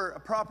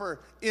proper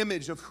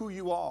image of who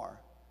you are.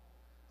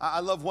 I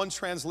love one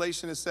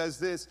translation. It says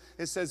this.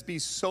 It says, be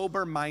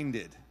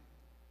sober-minded.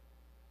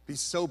 Be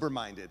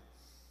sober-minded,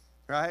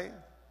 right?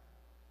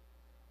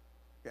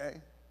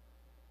 Okay?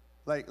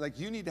 Like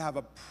you need to have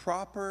a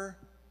proper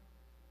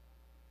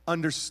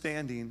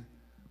understanding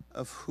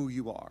of who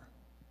you are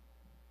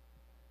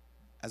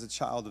as a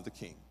child of the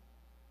King.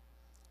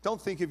 Don't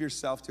think of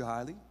yourself too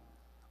highly.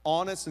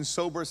 Honest and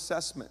sober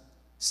assessment.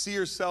 See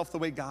yourself the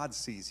way God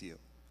sees you.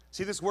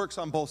 See, this works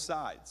on both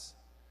sides.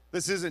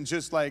 This isn't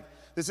just like,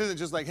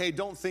 hey,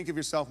 don't think of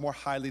yourself more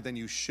highly than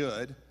you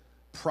should.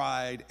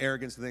 Pride,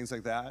 arrogance, and things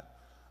like that.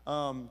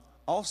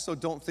 also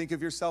don't think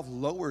of yourself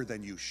lower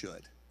than you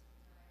should.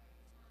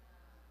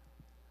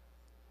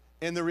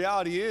 And the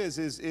reality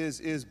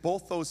is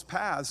both those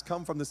paths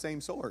come from the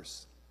same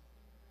source.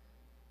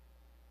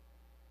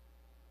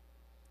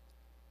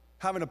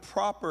 Having a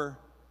proper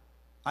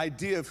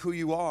idea of who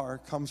you are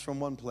comes from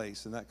one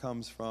place, and that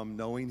comes from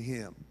knowing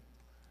Him,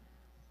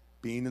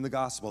 being in the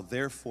gospel.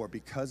 Therefore,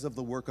 because of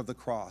the work of the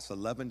cross,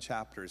 11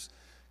 chapters,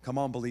 come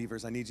on,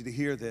 believers, I need you to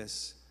hear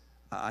this.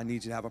 I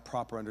need you to have a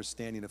proper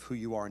understanding of who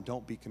you are, and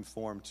don't be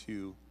conformed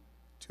to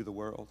the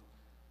world.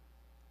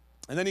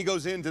 And then he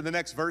goes into the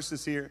next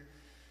verses here,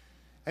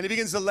 and he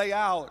begins to lay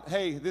out,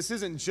 hey, this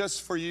isn't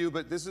just for you,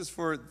 but this is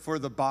for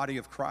the body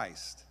of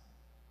Christ.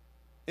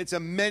 It's a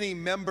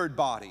many-membered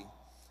body,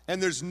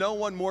 and there's no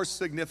one more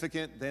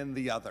significant than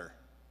the other.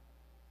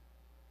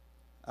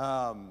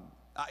 I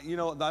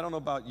don't know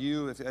about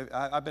you.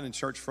 I've been in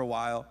church for a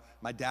while.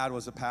 My dad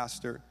was a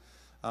pastor.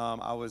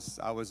 I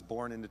was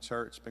born into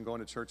church, been going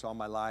to church all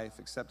my life,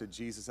 accepted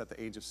Jesus at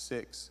the age of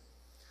 6.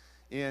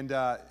 And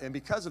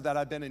because of that,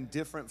 I've been in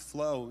different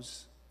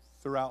flows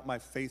throughout my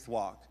faith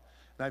walk.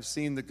 And I've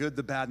seen the good,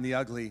 the bad, and the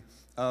ugly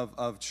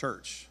of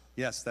church.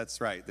 Yes,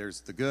 that's right.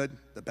 There's the good,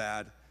 the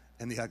bad,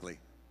 and the ugly.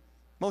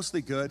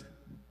 Mostly good,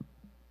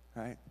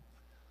 right?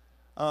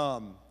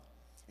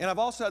 And I've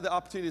also had the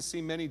opportunity to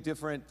see many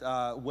different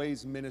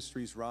ways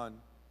ministries run.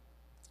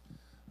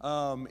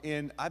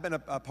 And I've been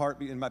a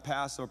part in my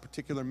past of a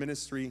particular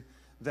ministry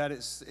that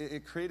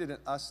it created an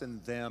us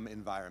and them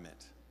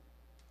environment.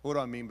 What do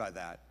I mean by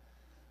that?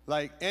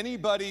 Like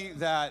anybody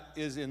that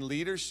is in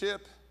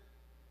leadership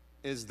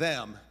is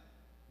them,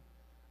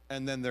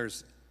 and then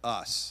there's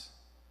us.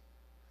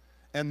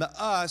 And the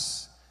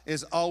us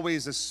is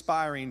always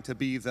aspiring to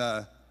be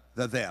the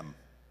them.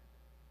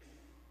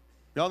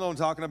 Y'all know what I'm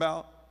talking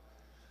about?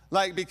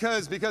 Like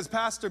because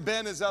Pastor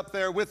Ben is up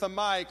there with a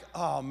mic,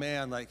 oh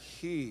man, like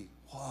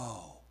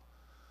whoa.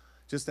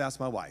 Just ask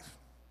my wife.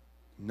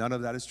 None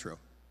of that is true.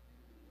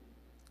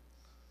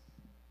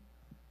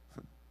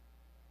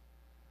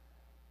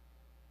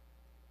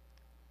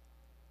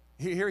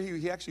 Here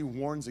he actually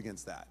warns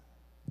against that.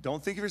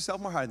 Don't think of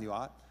yourself more high than you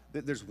ought.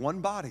 There's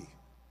one body.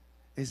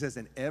 He says,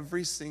 and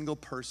every single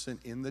person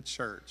in the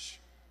church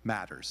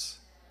matters.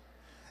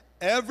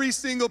 Every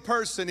single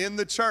person in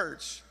the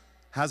church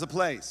has a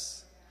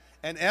place.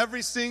 And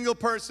every single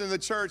person in the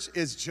church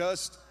is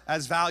just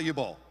as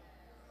valuable.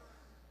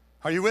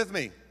 Are you with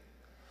me?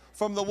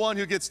 From the one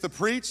who gets to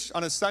preach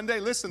on a Sunday,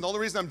 listen, the only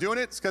reason I'm doing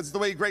it is because it's the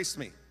way He graced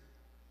me.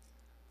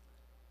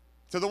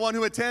 To the one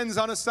who attends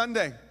on a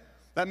Sunday,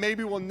 that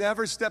maybe will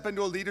never step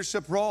into a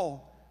leadership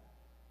role.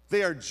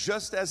 They are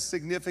just as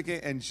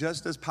significant and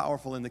just as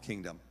powerful in the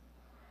kingdom.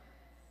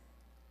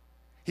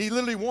 He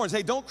literally warns,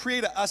 hey, don't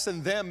create a us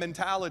and them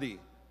mentality.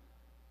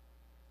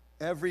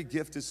 Every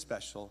gift is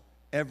special.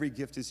 Every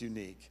gift is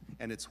unique,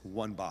 and it's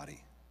one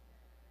body.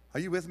 Are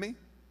you with me?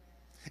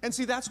 And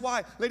see, that's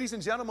why, ladies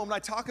and gentlemen, when I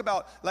talk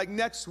about like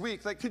next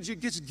week, like could you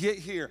just get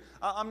here?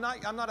 I'm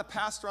not a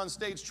pastor on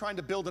stage trying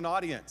to build an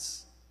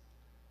audience.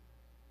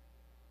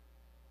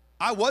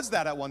 I was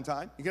that at one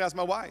time. You can ask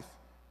my wife.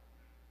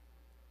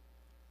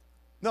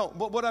 No,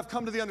 but what I've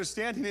come to the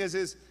understanding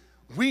is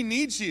we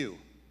need you.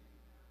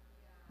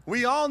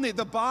 We all need,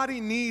 the body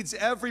needs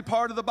every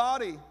part of the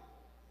body.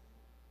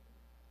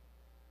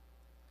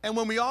 And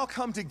when we all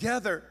come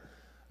together,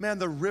 man,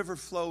 the river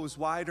flows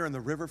wider and the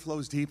river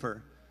flows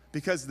deeper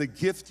because of the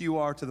gift you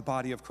are to the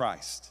body of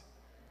Christ.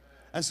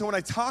 And so when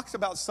I talked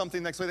about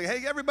something next week, like,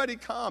 hey, everybody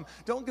come.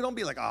 Don't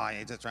be like, oh, I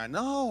ain't just trying.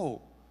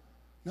 No,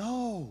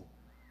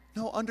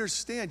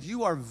 understand,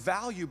 you are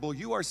valuable,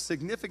 you are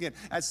significant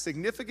as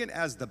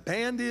the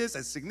band is,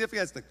 as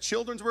significant as the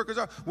children's workers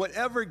are.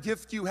 Whatever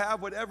gift you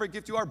have, whatever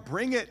gift you are,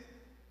 bring it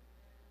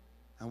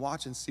and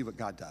watch and see what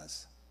God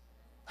does.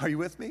 Are you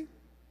with me?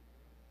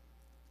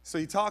 So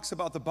he talks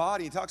about the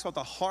body, he talks about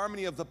the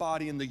harmony of the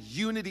body and the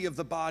unity of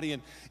the body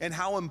and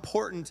how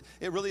important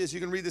it really is. You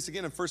can read this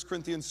again in 1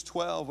 Corinthians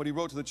 12, what he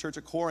wrote to the church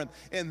at Corinth.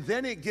 And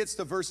then it gets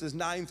to verses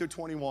 9 through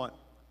 21.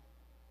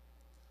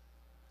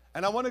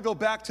 And I want to go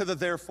back to the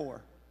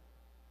therefore.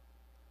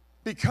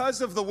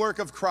 Because of the work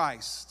of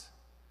Christ,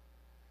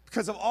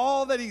 because of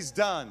all that He's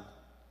done,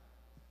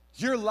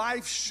 your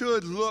life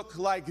should look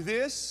like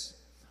this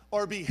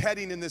or be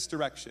heading in this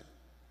direction.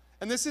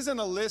 And this isn't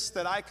a list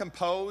that I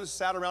composed,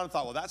 sat around and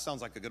thought, well, that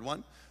sounds like a good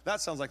one.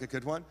 That sounds like a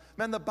good one.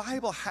 Man, the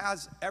Bible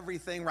has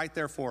everything right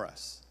there for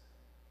us.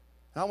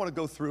 And I want to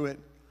go through it.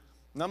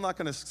 And I'm not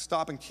going to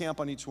stop and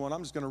camp on each one.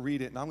 I'm just going to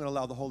read it, and I'm going to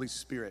allow the Holy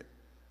Spirit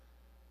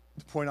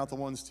to point out the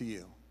ones to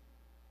you.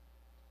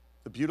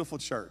 The beautiful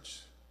church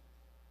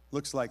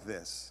looks like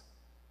this.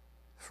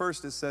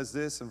 First, it says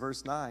this in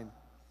verse 9.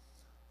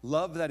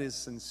 Love that is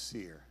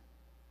sincere.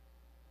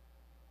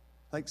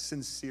 Like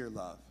sincere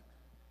love.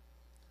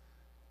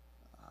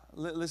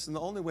 Listen,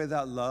 the only way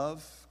that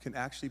love can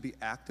actually be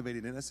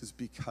activated in us is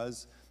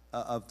because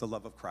of the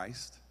love of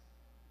Christ.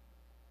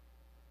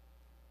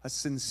 A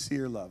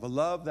sincere love. A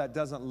love that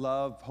doesn't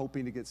love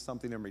hoping to get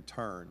something in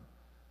return,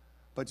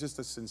 but just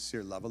a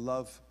sincere love. A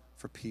love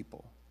for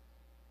people.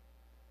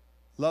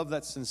 Love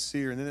that's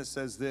sincere. And then it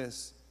says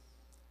this,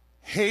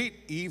 hate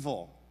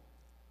evil.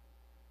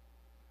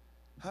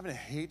 Having a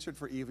hatred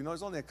for evil. You know,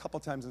 there's only a couple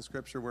times in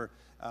Scripture where,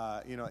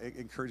 it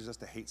encourages us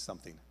to hate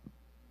something.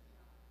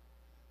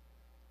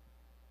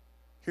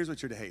 Here's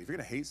what you're to hate. If you're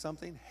going to hate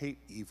something, hate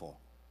evil.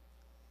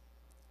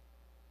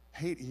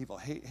 Hate evil.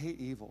 Hate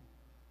evil.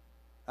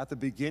 At the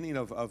beginning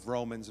of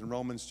Romans, in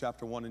Romans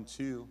chapter 1 and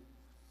 2,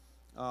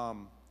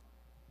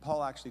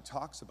 Paul actually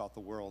talks about the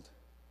world.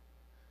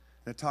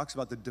 And it talks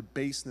about the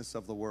debaseness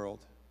of the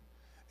world.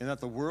 And that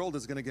the world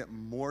is going to get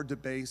more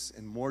debased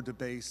and more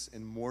debased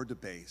and more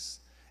debased.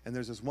 And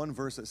there's this one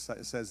verse that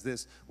says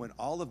this, when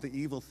all of the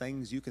evil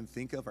things you can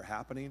think of are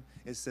happening,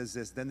 it says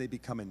this, then they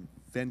become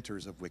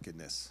inventors of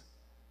wickedness.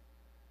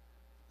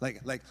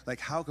 Like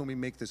how can we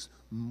make this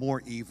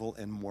more evil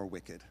and more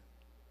wicked?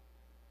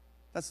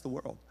 That's the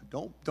world.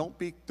 Don't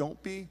be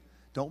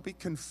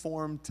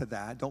conformed to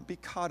that. Don't be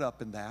caught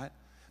up in that.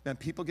 Man,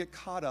 people get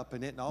caught up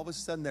in it, and all of a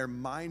sudden their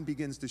mind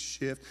begins to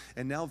shift,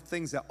 and now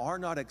things that are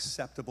not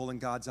acceptable in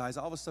God's eyes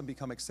all of a sudden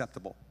become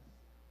acceptable.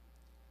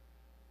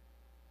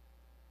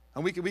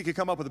 And we could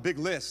come up with a big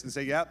list and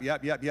say, yep,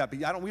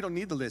 but we don't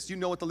need the list. You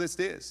know what the list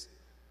is.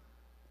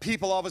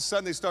 People all of a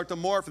sudden, they start to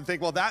morph and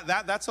think, well,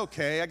 that's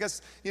okay. I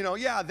guess,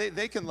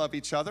 they can love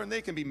each other, and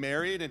they can be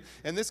married,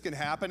 and this can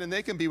happen, and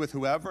they can be with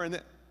whoever.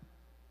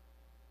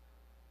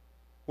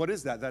 What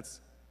is that?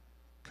 That's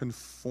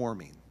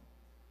conforming.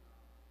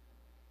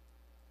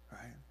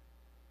 Right?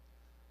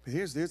 But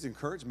here's the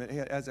encouragement. Hey,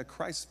 as a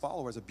Christ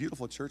follower, as a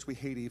beautiful church, we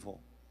hate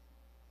evil.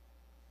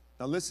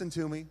 Now listen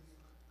to me.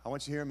 I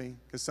want you to hear me,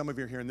 because some of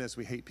you are hearing this.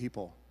 We hate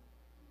people.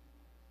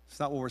 It's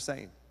not what we're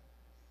saying.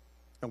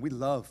 And we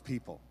love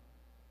people.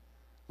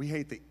 We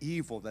hate the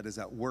evil that is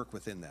at work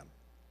within them.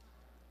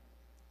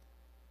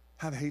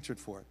 Have hatred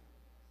for it.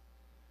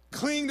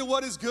 Cling to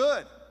what is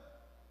good.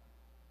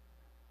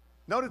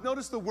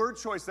 Notice the word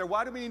choice there.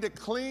 Why do we need to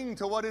cling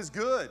to what is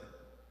good?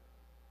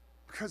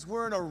 Because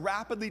we're in a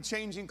rapidly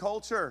changing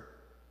culture.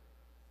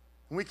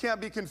 And we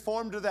can't be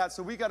conformed to that,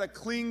 so we got to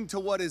cling to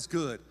what is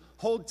good.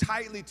 Hold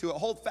tightly to it.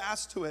 Hold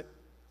fast to it.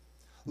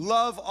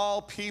 Love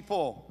all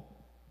people.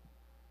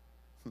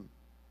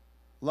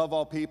 Love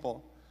all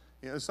people.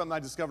 It's something I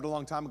discovered a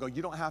long time ago.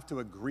 You don't have to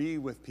agree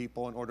with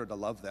people in order to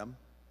love them.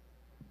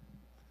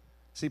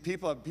 See,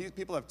 people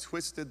have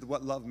twisted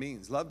what love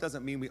means. Love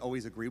doesn't mean we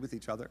always agree with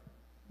each other.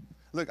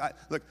 Look,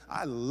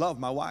 I love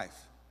my wife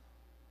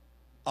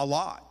a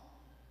lot.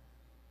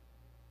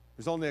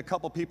 There's only a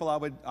couple people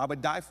I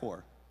would die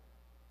for.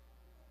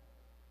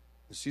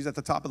 She's at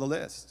the top of the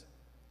list.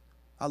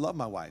 I love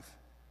my wife,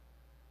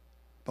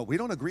 but we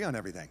don't agree on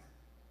everything.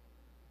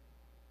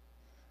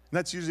 And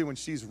that's usually when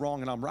she's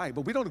wrong and I'm right,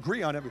 but we don't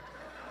agree on everything.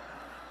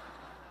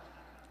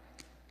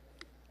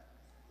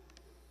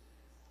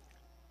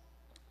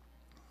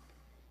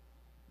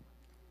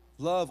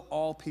 Love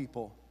all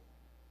people.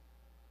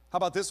 How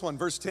about this one,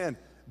 verse 10?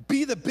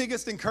 Be the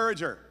biggest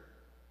encourager.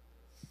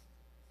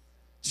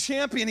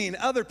 Championing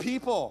other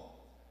people.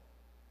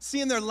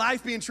 Seeing their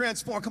life being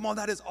transformed. Come on,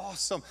 that is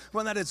awesome. Come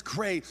on, that is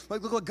great.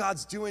 Look what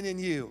God's doing in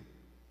you.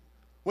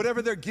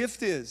 Whatever their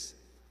gift is.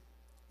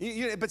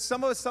 But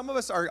some of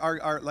us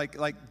are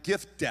like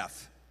gift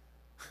deaf.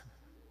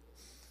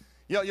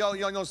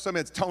 Y'all know some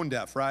it's tone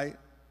deaf, right?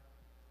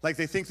 Like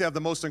they think they have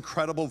the most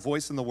incredible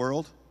voice in the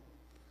world.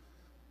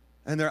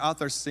 And they're out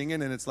there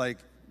singing and it's like,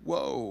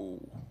 whoa.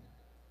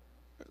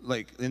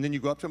 And then you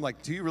go up to them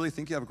like, do you really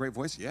think you have a great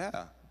voice?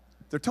 Yeah.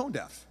 They're tone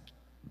deaf,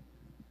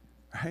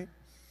 right?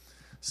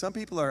 Some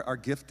people are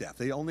gift deaf.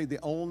 They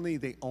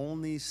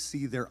only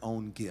see their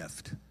own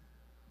gift.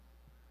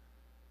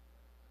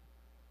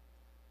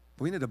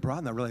 But we need to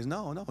broaden that, realize,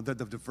 no, the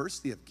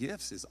diversity of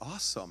gifts is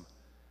awesome.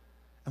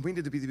 And we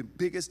need to be the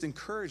biggest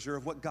encourager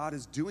of what God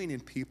is doing in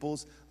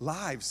people's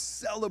lives.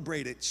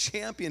 Celebrate it,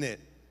 champion it.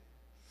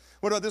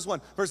 What about this one?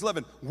 Verse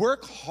 11,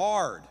 work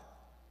hard.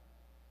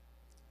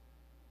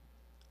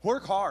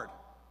 Work hard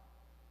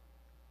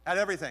at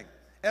everything.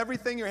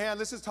 Everything in your hand.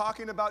 This is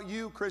talking about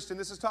you, Christian.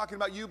 This is talking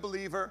about you,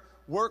 believer.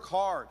 Work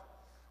hard.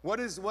 What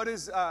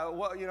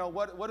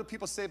do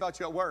people say about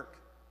you at work?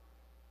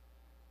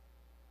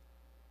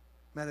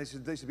 Man,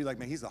 they should be like,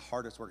 man, he's the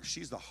hardest worker.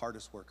 She's the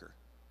hardest worker.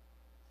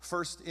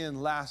 First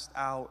in, last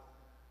out.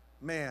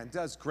 Man,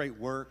 does great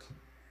work.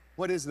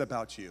 What is it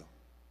about you?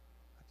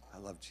 I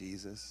love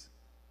Jesus.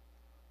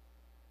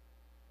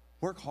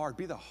 Work hard.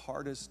 Be the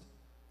hardest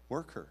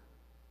worker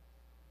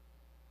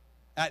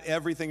at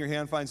everything your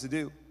hand finds to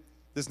do.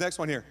 This next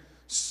one here,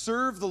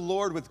 serve the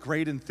Lord with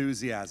great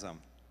enthusiasm.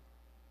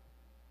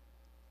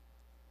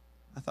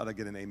 I thought I'd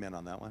get an amen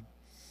on that one.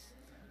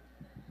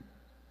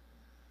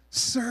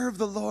 Serve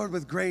the Lord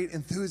with great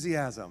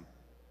enthusiasm.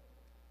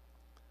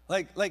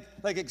 Like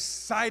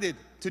excited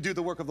to do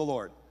the work of the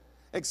Lord.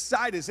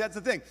 Excited. See, that's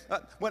the thing.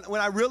 When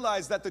I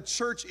realized that the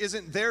church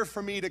isn't there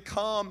for me to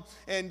come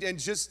and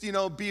just,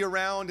 be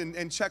around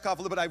and check off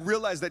a little bit, I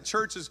realized that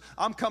church is,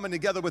 I'm coming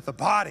together with the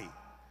body.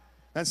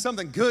 And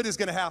something good is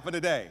going to happen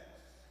today.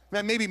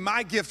 Man, maybe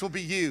my gift will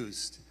be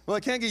used. Well,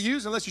 it can't get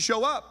used unless you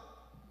show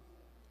up.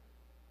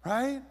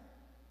 Right?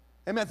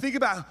 Amen. Think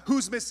about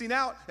who's missing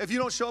out if you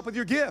don't show up with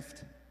your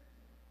gift.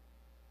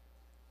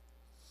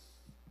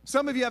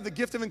 Some of you have the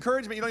gift of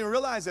encouragement. You don't even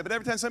realize it. But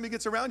every time somebody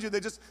gets around you, they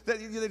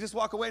just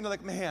walk away and they're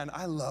like, man,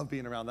 I love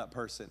being around that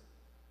person.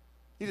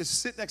 You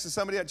just sit next to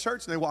somebody at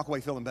church and they walk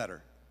away feeling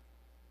better.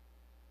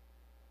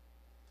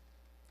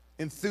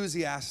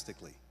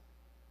 Enthusiastically.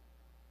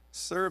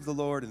 Serve the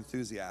Lord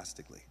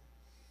enthusiastically.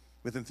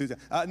 With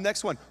enthusiasm.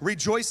 Next one,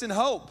 rejoice in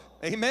hope.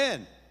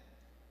 Amen.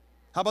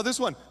 How about this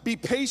one? Be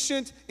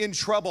patient in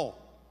trouble.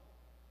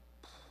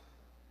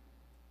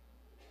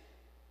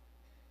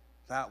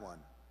 That one.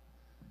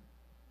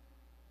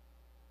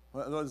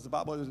 What does the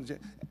Bible?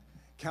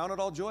 Count it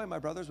all joy, my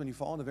brothers, when you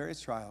fall into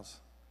various trials,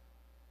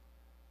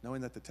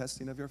 knowing that the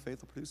testing of your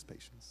faith will produce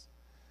patience.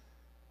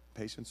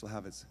 Patience will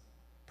have its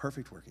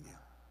perfect work in you.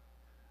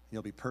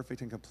 You'll be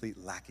perfect and complete,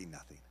 lacking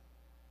nothing.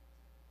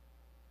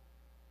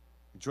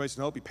 Rejoice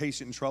in hope, be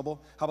patient in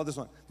trouble. How about this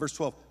one? Verse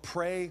 12,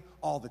 pray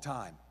all the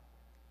time.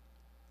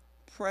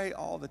 Pray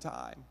all the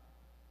time.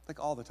 Like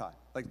all the time.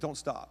 Like don't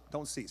stop,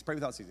 don't cease. Pray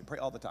without ceasing, pray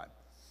all the time.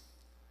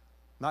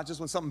 Not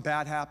just when something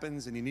bad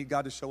happens and you need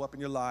God to show up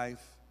in your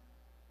life,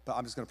 but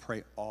I'm just gonna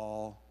pray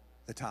all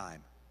the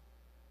time.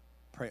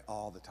 Pray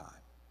all the time.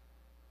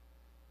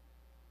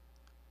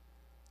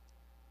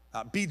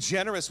 Be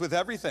generous with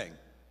everything.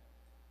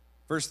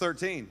 Verse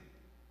 13,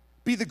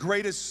 be the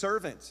greatest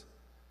servant.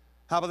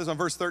 How about this one,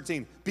 verse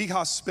 13? Be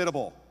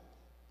hospitable.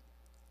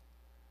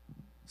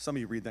 Some of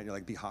you read that and you're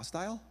like, be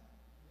hostile?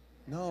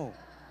 No,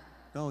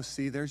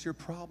 see, there's your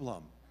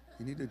problem.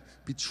 You need to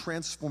be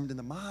transformed in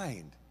the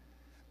mind.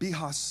 Be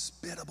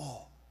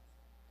hospitable.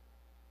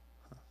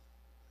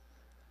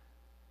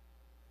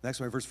 Next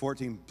one, verse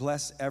 14,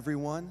 bless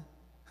everyone,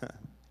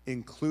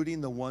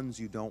 including the ones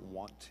you don't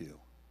want to.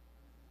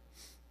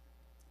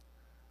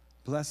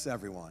 Bless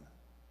everyone,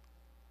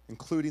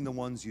 including the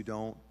ones you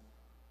don't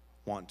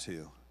want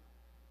to.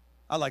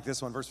 I like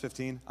this one, verse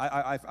 15.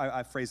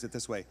 I phrased it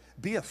this way.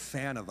 Be a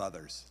fan of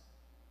others.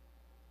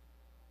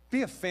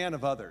 Be a fan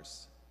of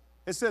others.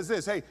 It says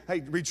this, hey,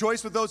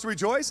 rejoice with those who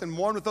rejoice and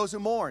mourn with those who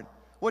mourn.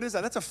 What is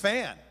that? That's a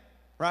fan,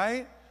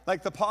 right?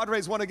 Like the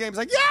Padres won a game, it's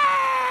like,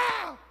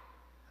 yeah!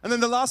 And then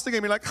they lost the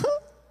game, you're like, huh?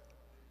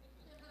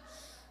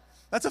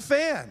 That's a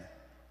fan.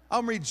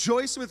 I'm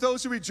rejoicing with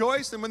those who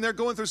rejoice, and when they're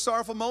going through a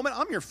sorrowful moment,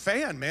 I'm your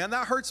fan, man.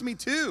 That hurts me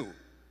too.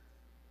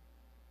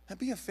 And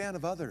be a fan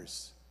of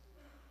others.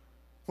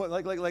 What,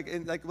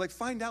 like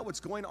find out what's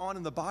going on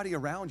in the body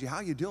around you. How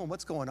you doing?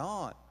 What's going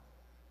on?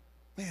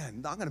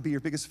 Man, I'm gonna be your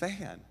biggest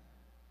fan.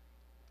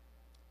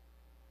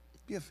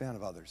 Be a fan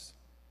of others.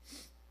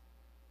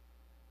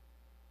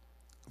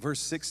 Verse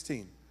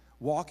 16,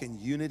 walk in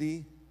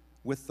unity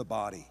with the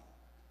body.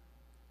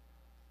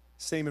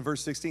 Same in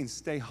verse 16,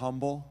 stay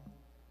humble.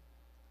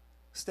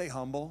 Stay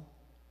humble.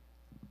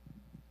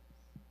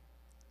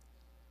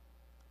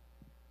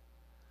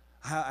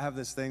 I have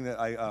this thing that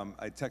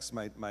I text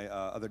my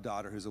other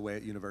daughter who's away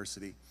at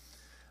university,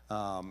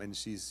 and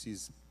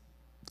she's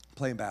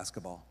playing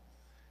basketball.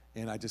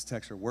 And I just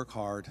text her, work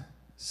hard,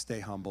 stay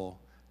humble,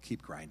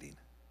 keep grinding.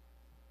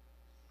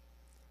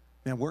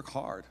 Man, work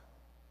hard,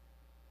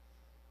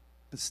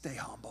 but stay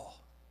humble.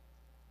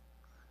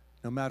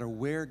 No matter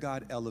where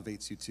God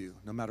elevates you to,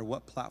 no matter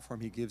what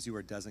platform he gives you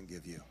or doesn't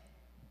give you,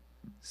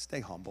 stay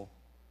humble.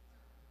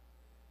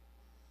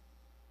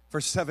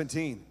 Verse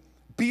 17,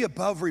 be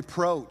above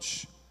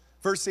reproach.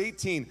 Verse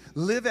 18,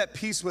 live at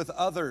peace with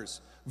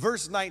others.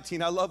 Verse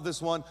 19, I love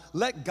this one,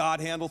 let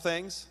God handle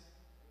things.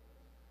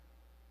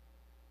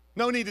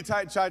 No need to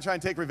try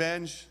and take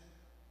revenge.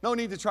 No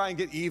need to try and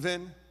get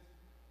even.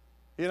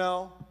 You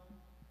know,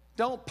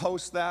 don't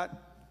post that.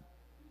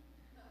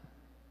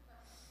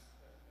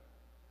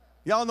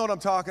 Y'all know what I'm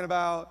talking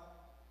about.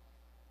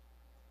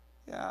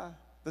 Yeah,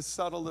 the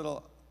subtle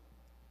little.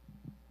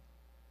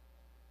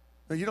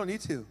 No, you don't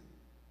need to.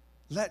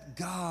 Let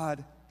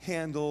God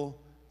handle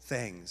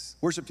things.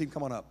 Worship team,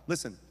 come on up.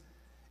 Listen,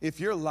 if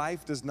your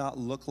life does not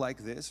look like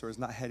this or is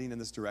not heading in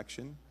this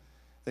direction,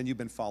 then you've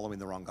been following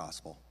the wrong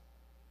gospel.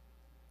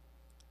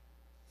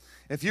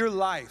 If your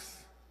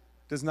life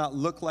does not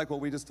look like what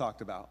we just talked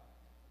about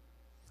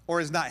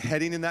or is not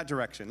heading in that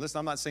direction, listen,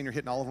 I'm not saying you're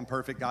hitting all of them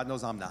perfect. God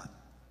knows I'm not.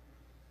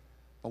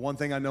 But one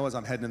thing I know is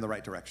I'm heading in the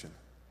right direction.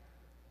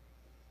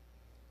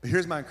 But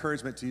here's my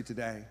encouragement to you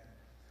today.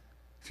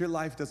 If your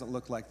life doesn't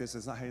look like this,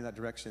 it's not heading in that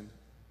direction,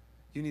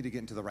 you need to get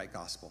into the right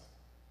gospel.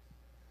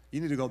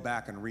 You need to go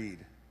back and read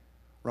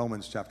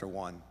Romans chapter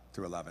 1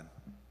 through 11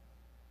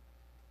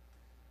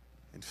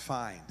 and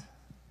find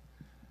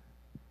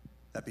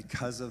that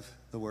because of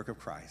the work of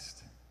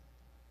Christ,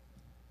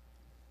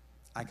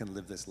 I can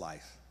live this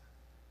life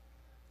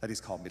that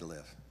he's called me to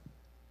live.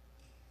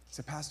 You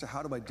say, Pastor,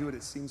 how do I do it?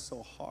 It seems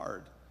so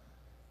hard.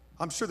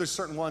 I'm sure there's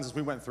certain ones as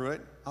we went through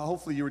it.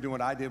 Hopefully you were doing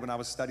what I did when I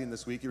was studying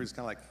this week. You were just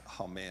kind of like,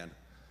 oh man,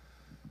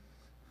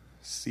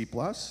 C+?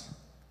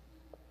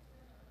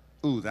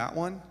 Ooh, that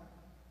one?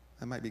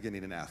 I might be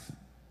getting an F.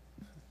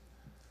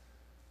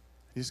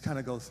 You just kind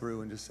of go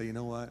through and just say, you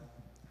know what?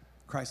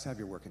 Christ, have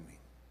your work in me.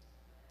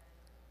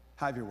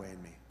 Have your way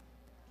in me.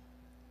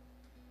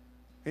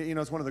 You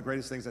know, it's one of the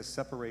greatest things that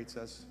separates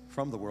us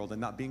from the world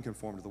and not being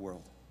conformed to the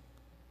world.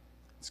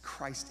 It's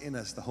Christ in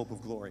us, the hope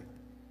of glory.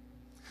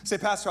 Say,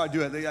 Pastor, I'll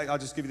do it. I'll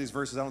just give you these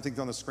verses. I don't think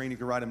they're on the screen. You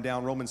can write them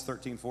down. Romans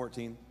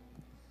 13:14. It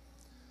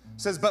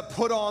says, but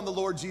put on the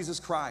Lord Jesus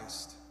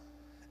Christ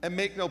and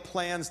make no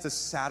plans to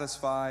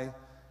satisfy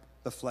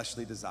the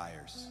fleshly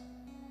desires.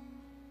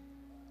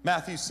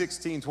 Matthew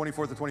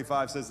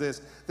 16:24-25 says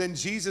this, then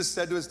Jesus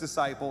said to his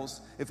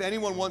disciples, if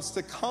anyone wants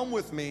to come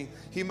with me,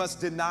 he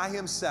must deny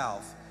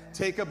himself,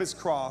 take up his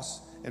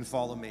cross, and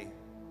follow me.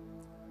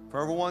 For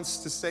whoever wants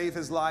to save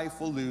his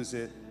life will lose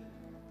it,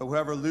 but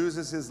whoever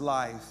loses his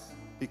life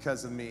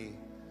because of me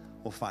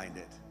will find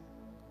it.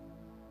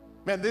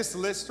 Man, this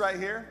list right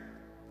here,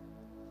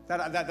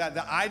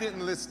 that I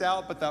didn't list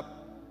out, but that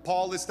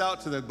Paul lists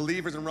out to the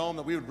believers in Rome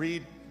that we would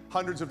read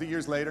hundreds of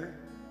years later.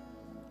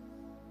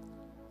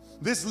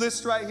 This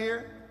list right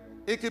here,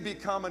 it could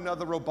become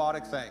another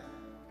robotic thing.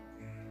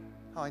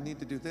 Oh, I need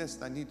to do this,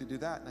 I need to do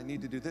that, and I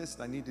need to do this,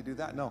 and I need to do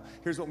that. No,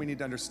 here's what we need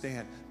to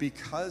understand.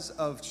 Because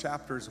of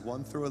chapters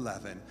 1 through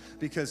 11,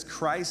 because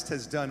Christ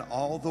has done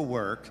all the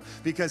work,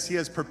 because he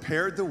has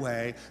prepared the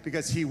way,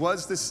 because he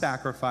was the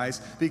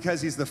sacrifice,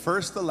 because he's the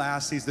first, the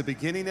last, he's the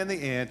beginning and the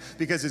end,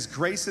 because his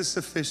grace is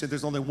sufficient,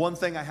 there's only one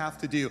thing I have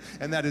to do,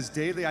 and that is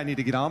daily I need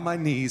to get on my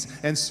knees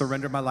and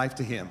surrender my life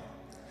to him.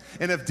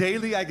 And if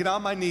daily I get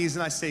on my knees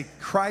and I say,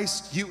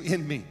 Christ, you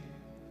in me.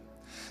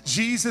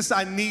 Jesus,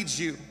 I need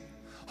you.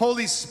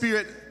 Holy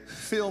Spirit,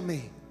 fill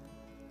me.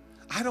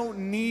 I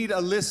don't need a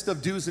list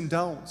of do's and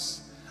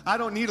don'ts. I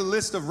don't need a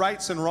list of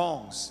rights and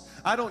wrongs.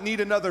 I don't need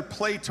another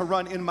play to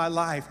run in my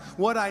life.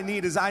 What I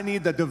need is I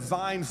need the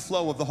divine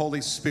flow of the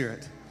Holy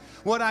Spirit.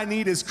 What I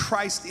need is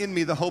Christ in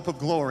me, the hope of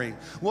glory.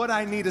 What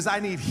I need is I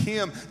need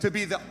him to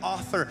be the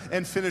author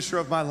and finisher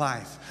of my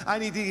life. I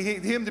need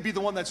him to be the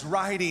one that's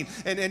writing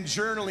and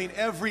journaling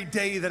every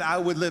day that I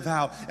would live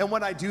out. And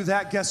when I do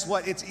that, guess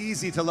what? It's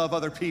easy to love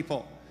other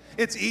people.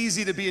 It's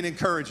easy to be an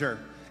encourager.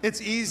 It's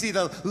easy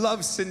to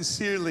love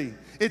sincerely.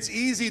 It's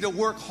easy to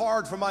work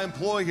hard for my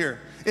employer.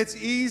 It's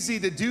easy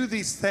to do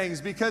these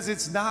things because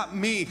it's not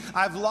me.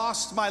 I've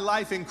lost my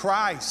life in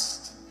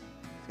Christ.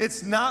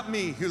 It's not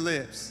me who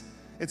lives.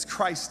 It's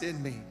Christ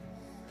in me.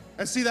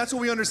 And see, that's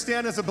what we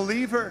understand as a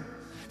believer.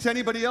 To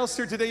anybody else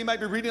here today, you might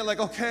be reading it like,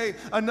 okay,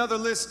 another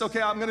list.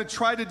 Okay, I'm going to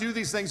try to do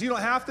these things. You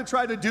don't have to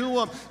try to do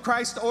them.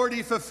 Christ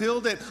already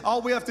fulfilled it.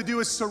 All we have to do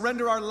is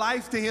surrender our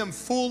life to him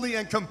fully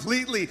and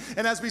completely.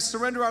 And as we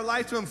surrender our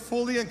life to him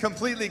fully and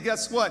completely,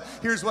 guess what?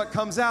 Here's what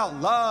comes out.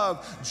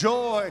 Love,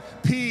 joy,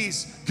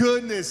 peace,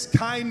 goodness,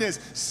 kindness,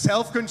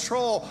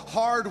 self-control,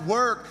 hard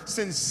work,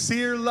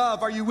 sincere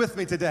love. Are you with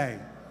me today?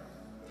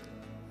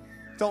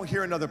 Don't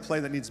hear another play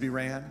that needs to be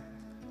ran.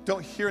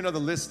 Don't hear another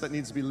list that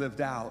needs to be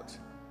lived out.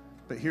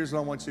 But here's what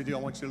I want you to do. I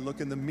want you to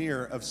look in the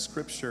mirror of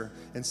Scripture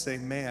and say,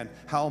 man,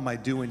 how am I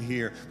doing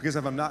here? Because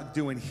if I'm not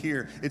doing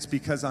here, it's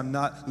because I'm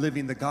not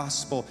living the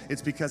gospel.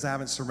 It's because I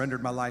haven't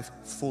surrendered my life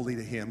fully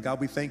to him. God,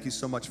 we thank you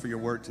so much for your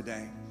word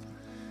today.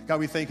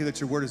 God, we thank you that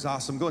your word is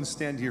awesome. Go and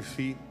stand to your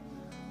feet.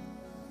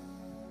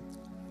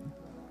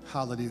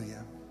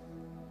 Hallelujah.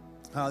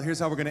 Here's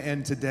how we're going to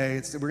end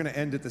today. We're going to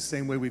end it the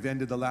same way we've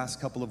ended the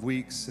last couple of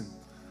weeks,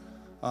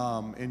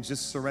 and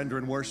just surrender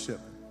and worship.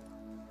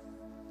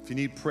 If you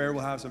need prayer,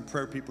 we'll have some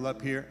prayer people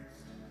up here.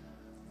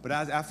 But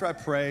after I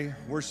pray,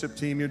 worship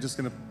team, you're just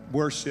going to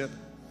worship.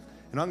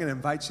 And I'm going to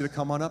invite you to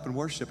come on up and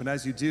worship. And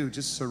as you do,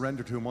 just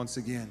surrender to him once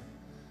again.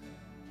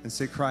 And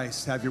say,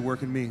 Christ, have your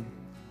work in me.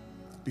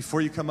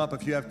 Before you come up,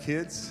 if you have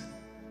kids,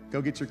 go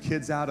get your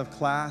kids out of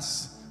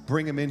class,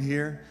 bring them in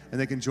here,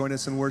 and they can join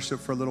us in worship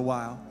for a little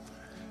while.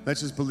 Let's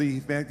just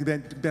believe,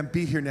 man,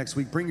 be here next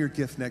week. Bring your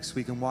gift next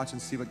week and watch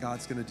and see what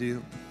God's going to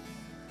do.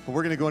 But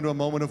we're going to go into a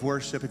moment of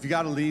worship. If you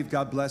got to leave,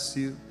 God bless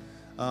you.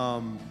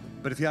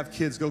 But if you have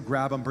kids, go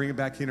grab them, bring them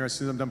back in here as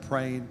soon as I'm done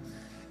praying.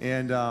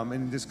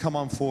 And just come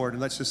on forward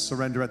and let's just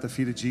surrender at the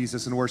feet of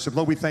Jesus and worship.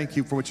 Lord, we thank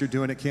you for what you're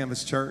doing at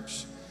Canvas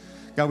Church.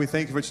 God, we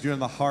thank you for what you're doing in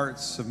the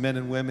hearts of men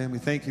and women. We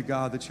thank you,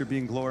 God, that you're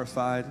being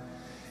glorified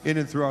in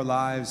and through our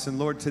lives. And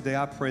Lord, today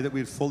I pray that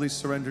we'd fully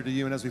surrender to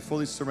you. And as we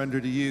fully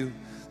surrender to you,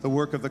 the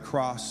work of the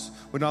cross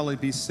would not only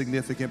be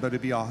significant, but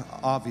it'd be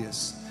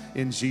obvious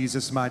in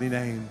Jesus' mighty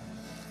name.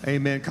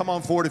 Amen. Come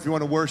on forward if you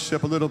want to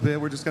worship a little bit.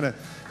 We're just going to,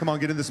 come on,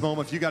 get in this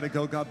moment. If you got to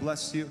go, God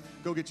bless you.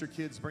 Go get your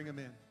kids, bring them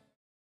in.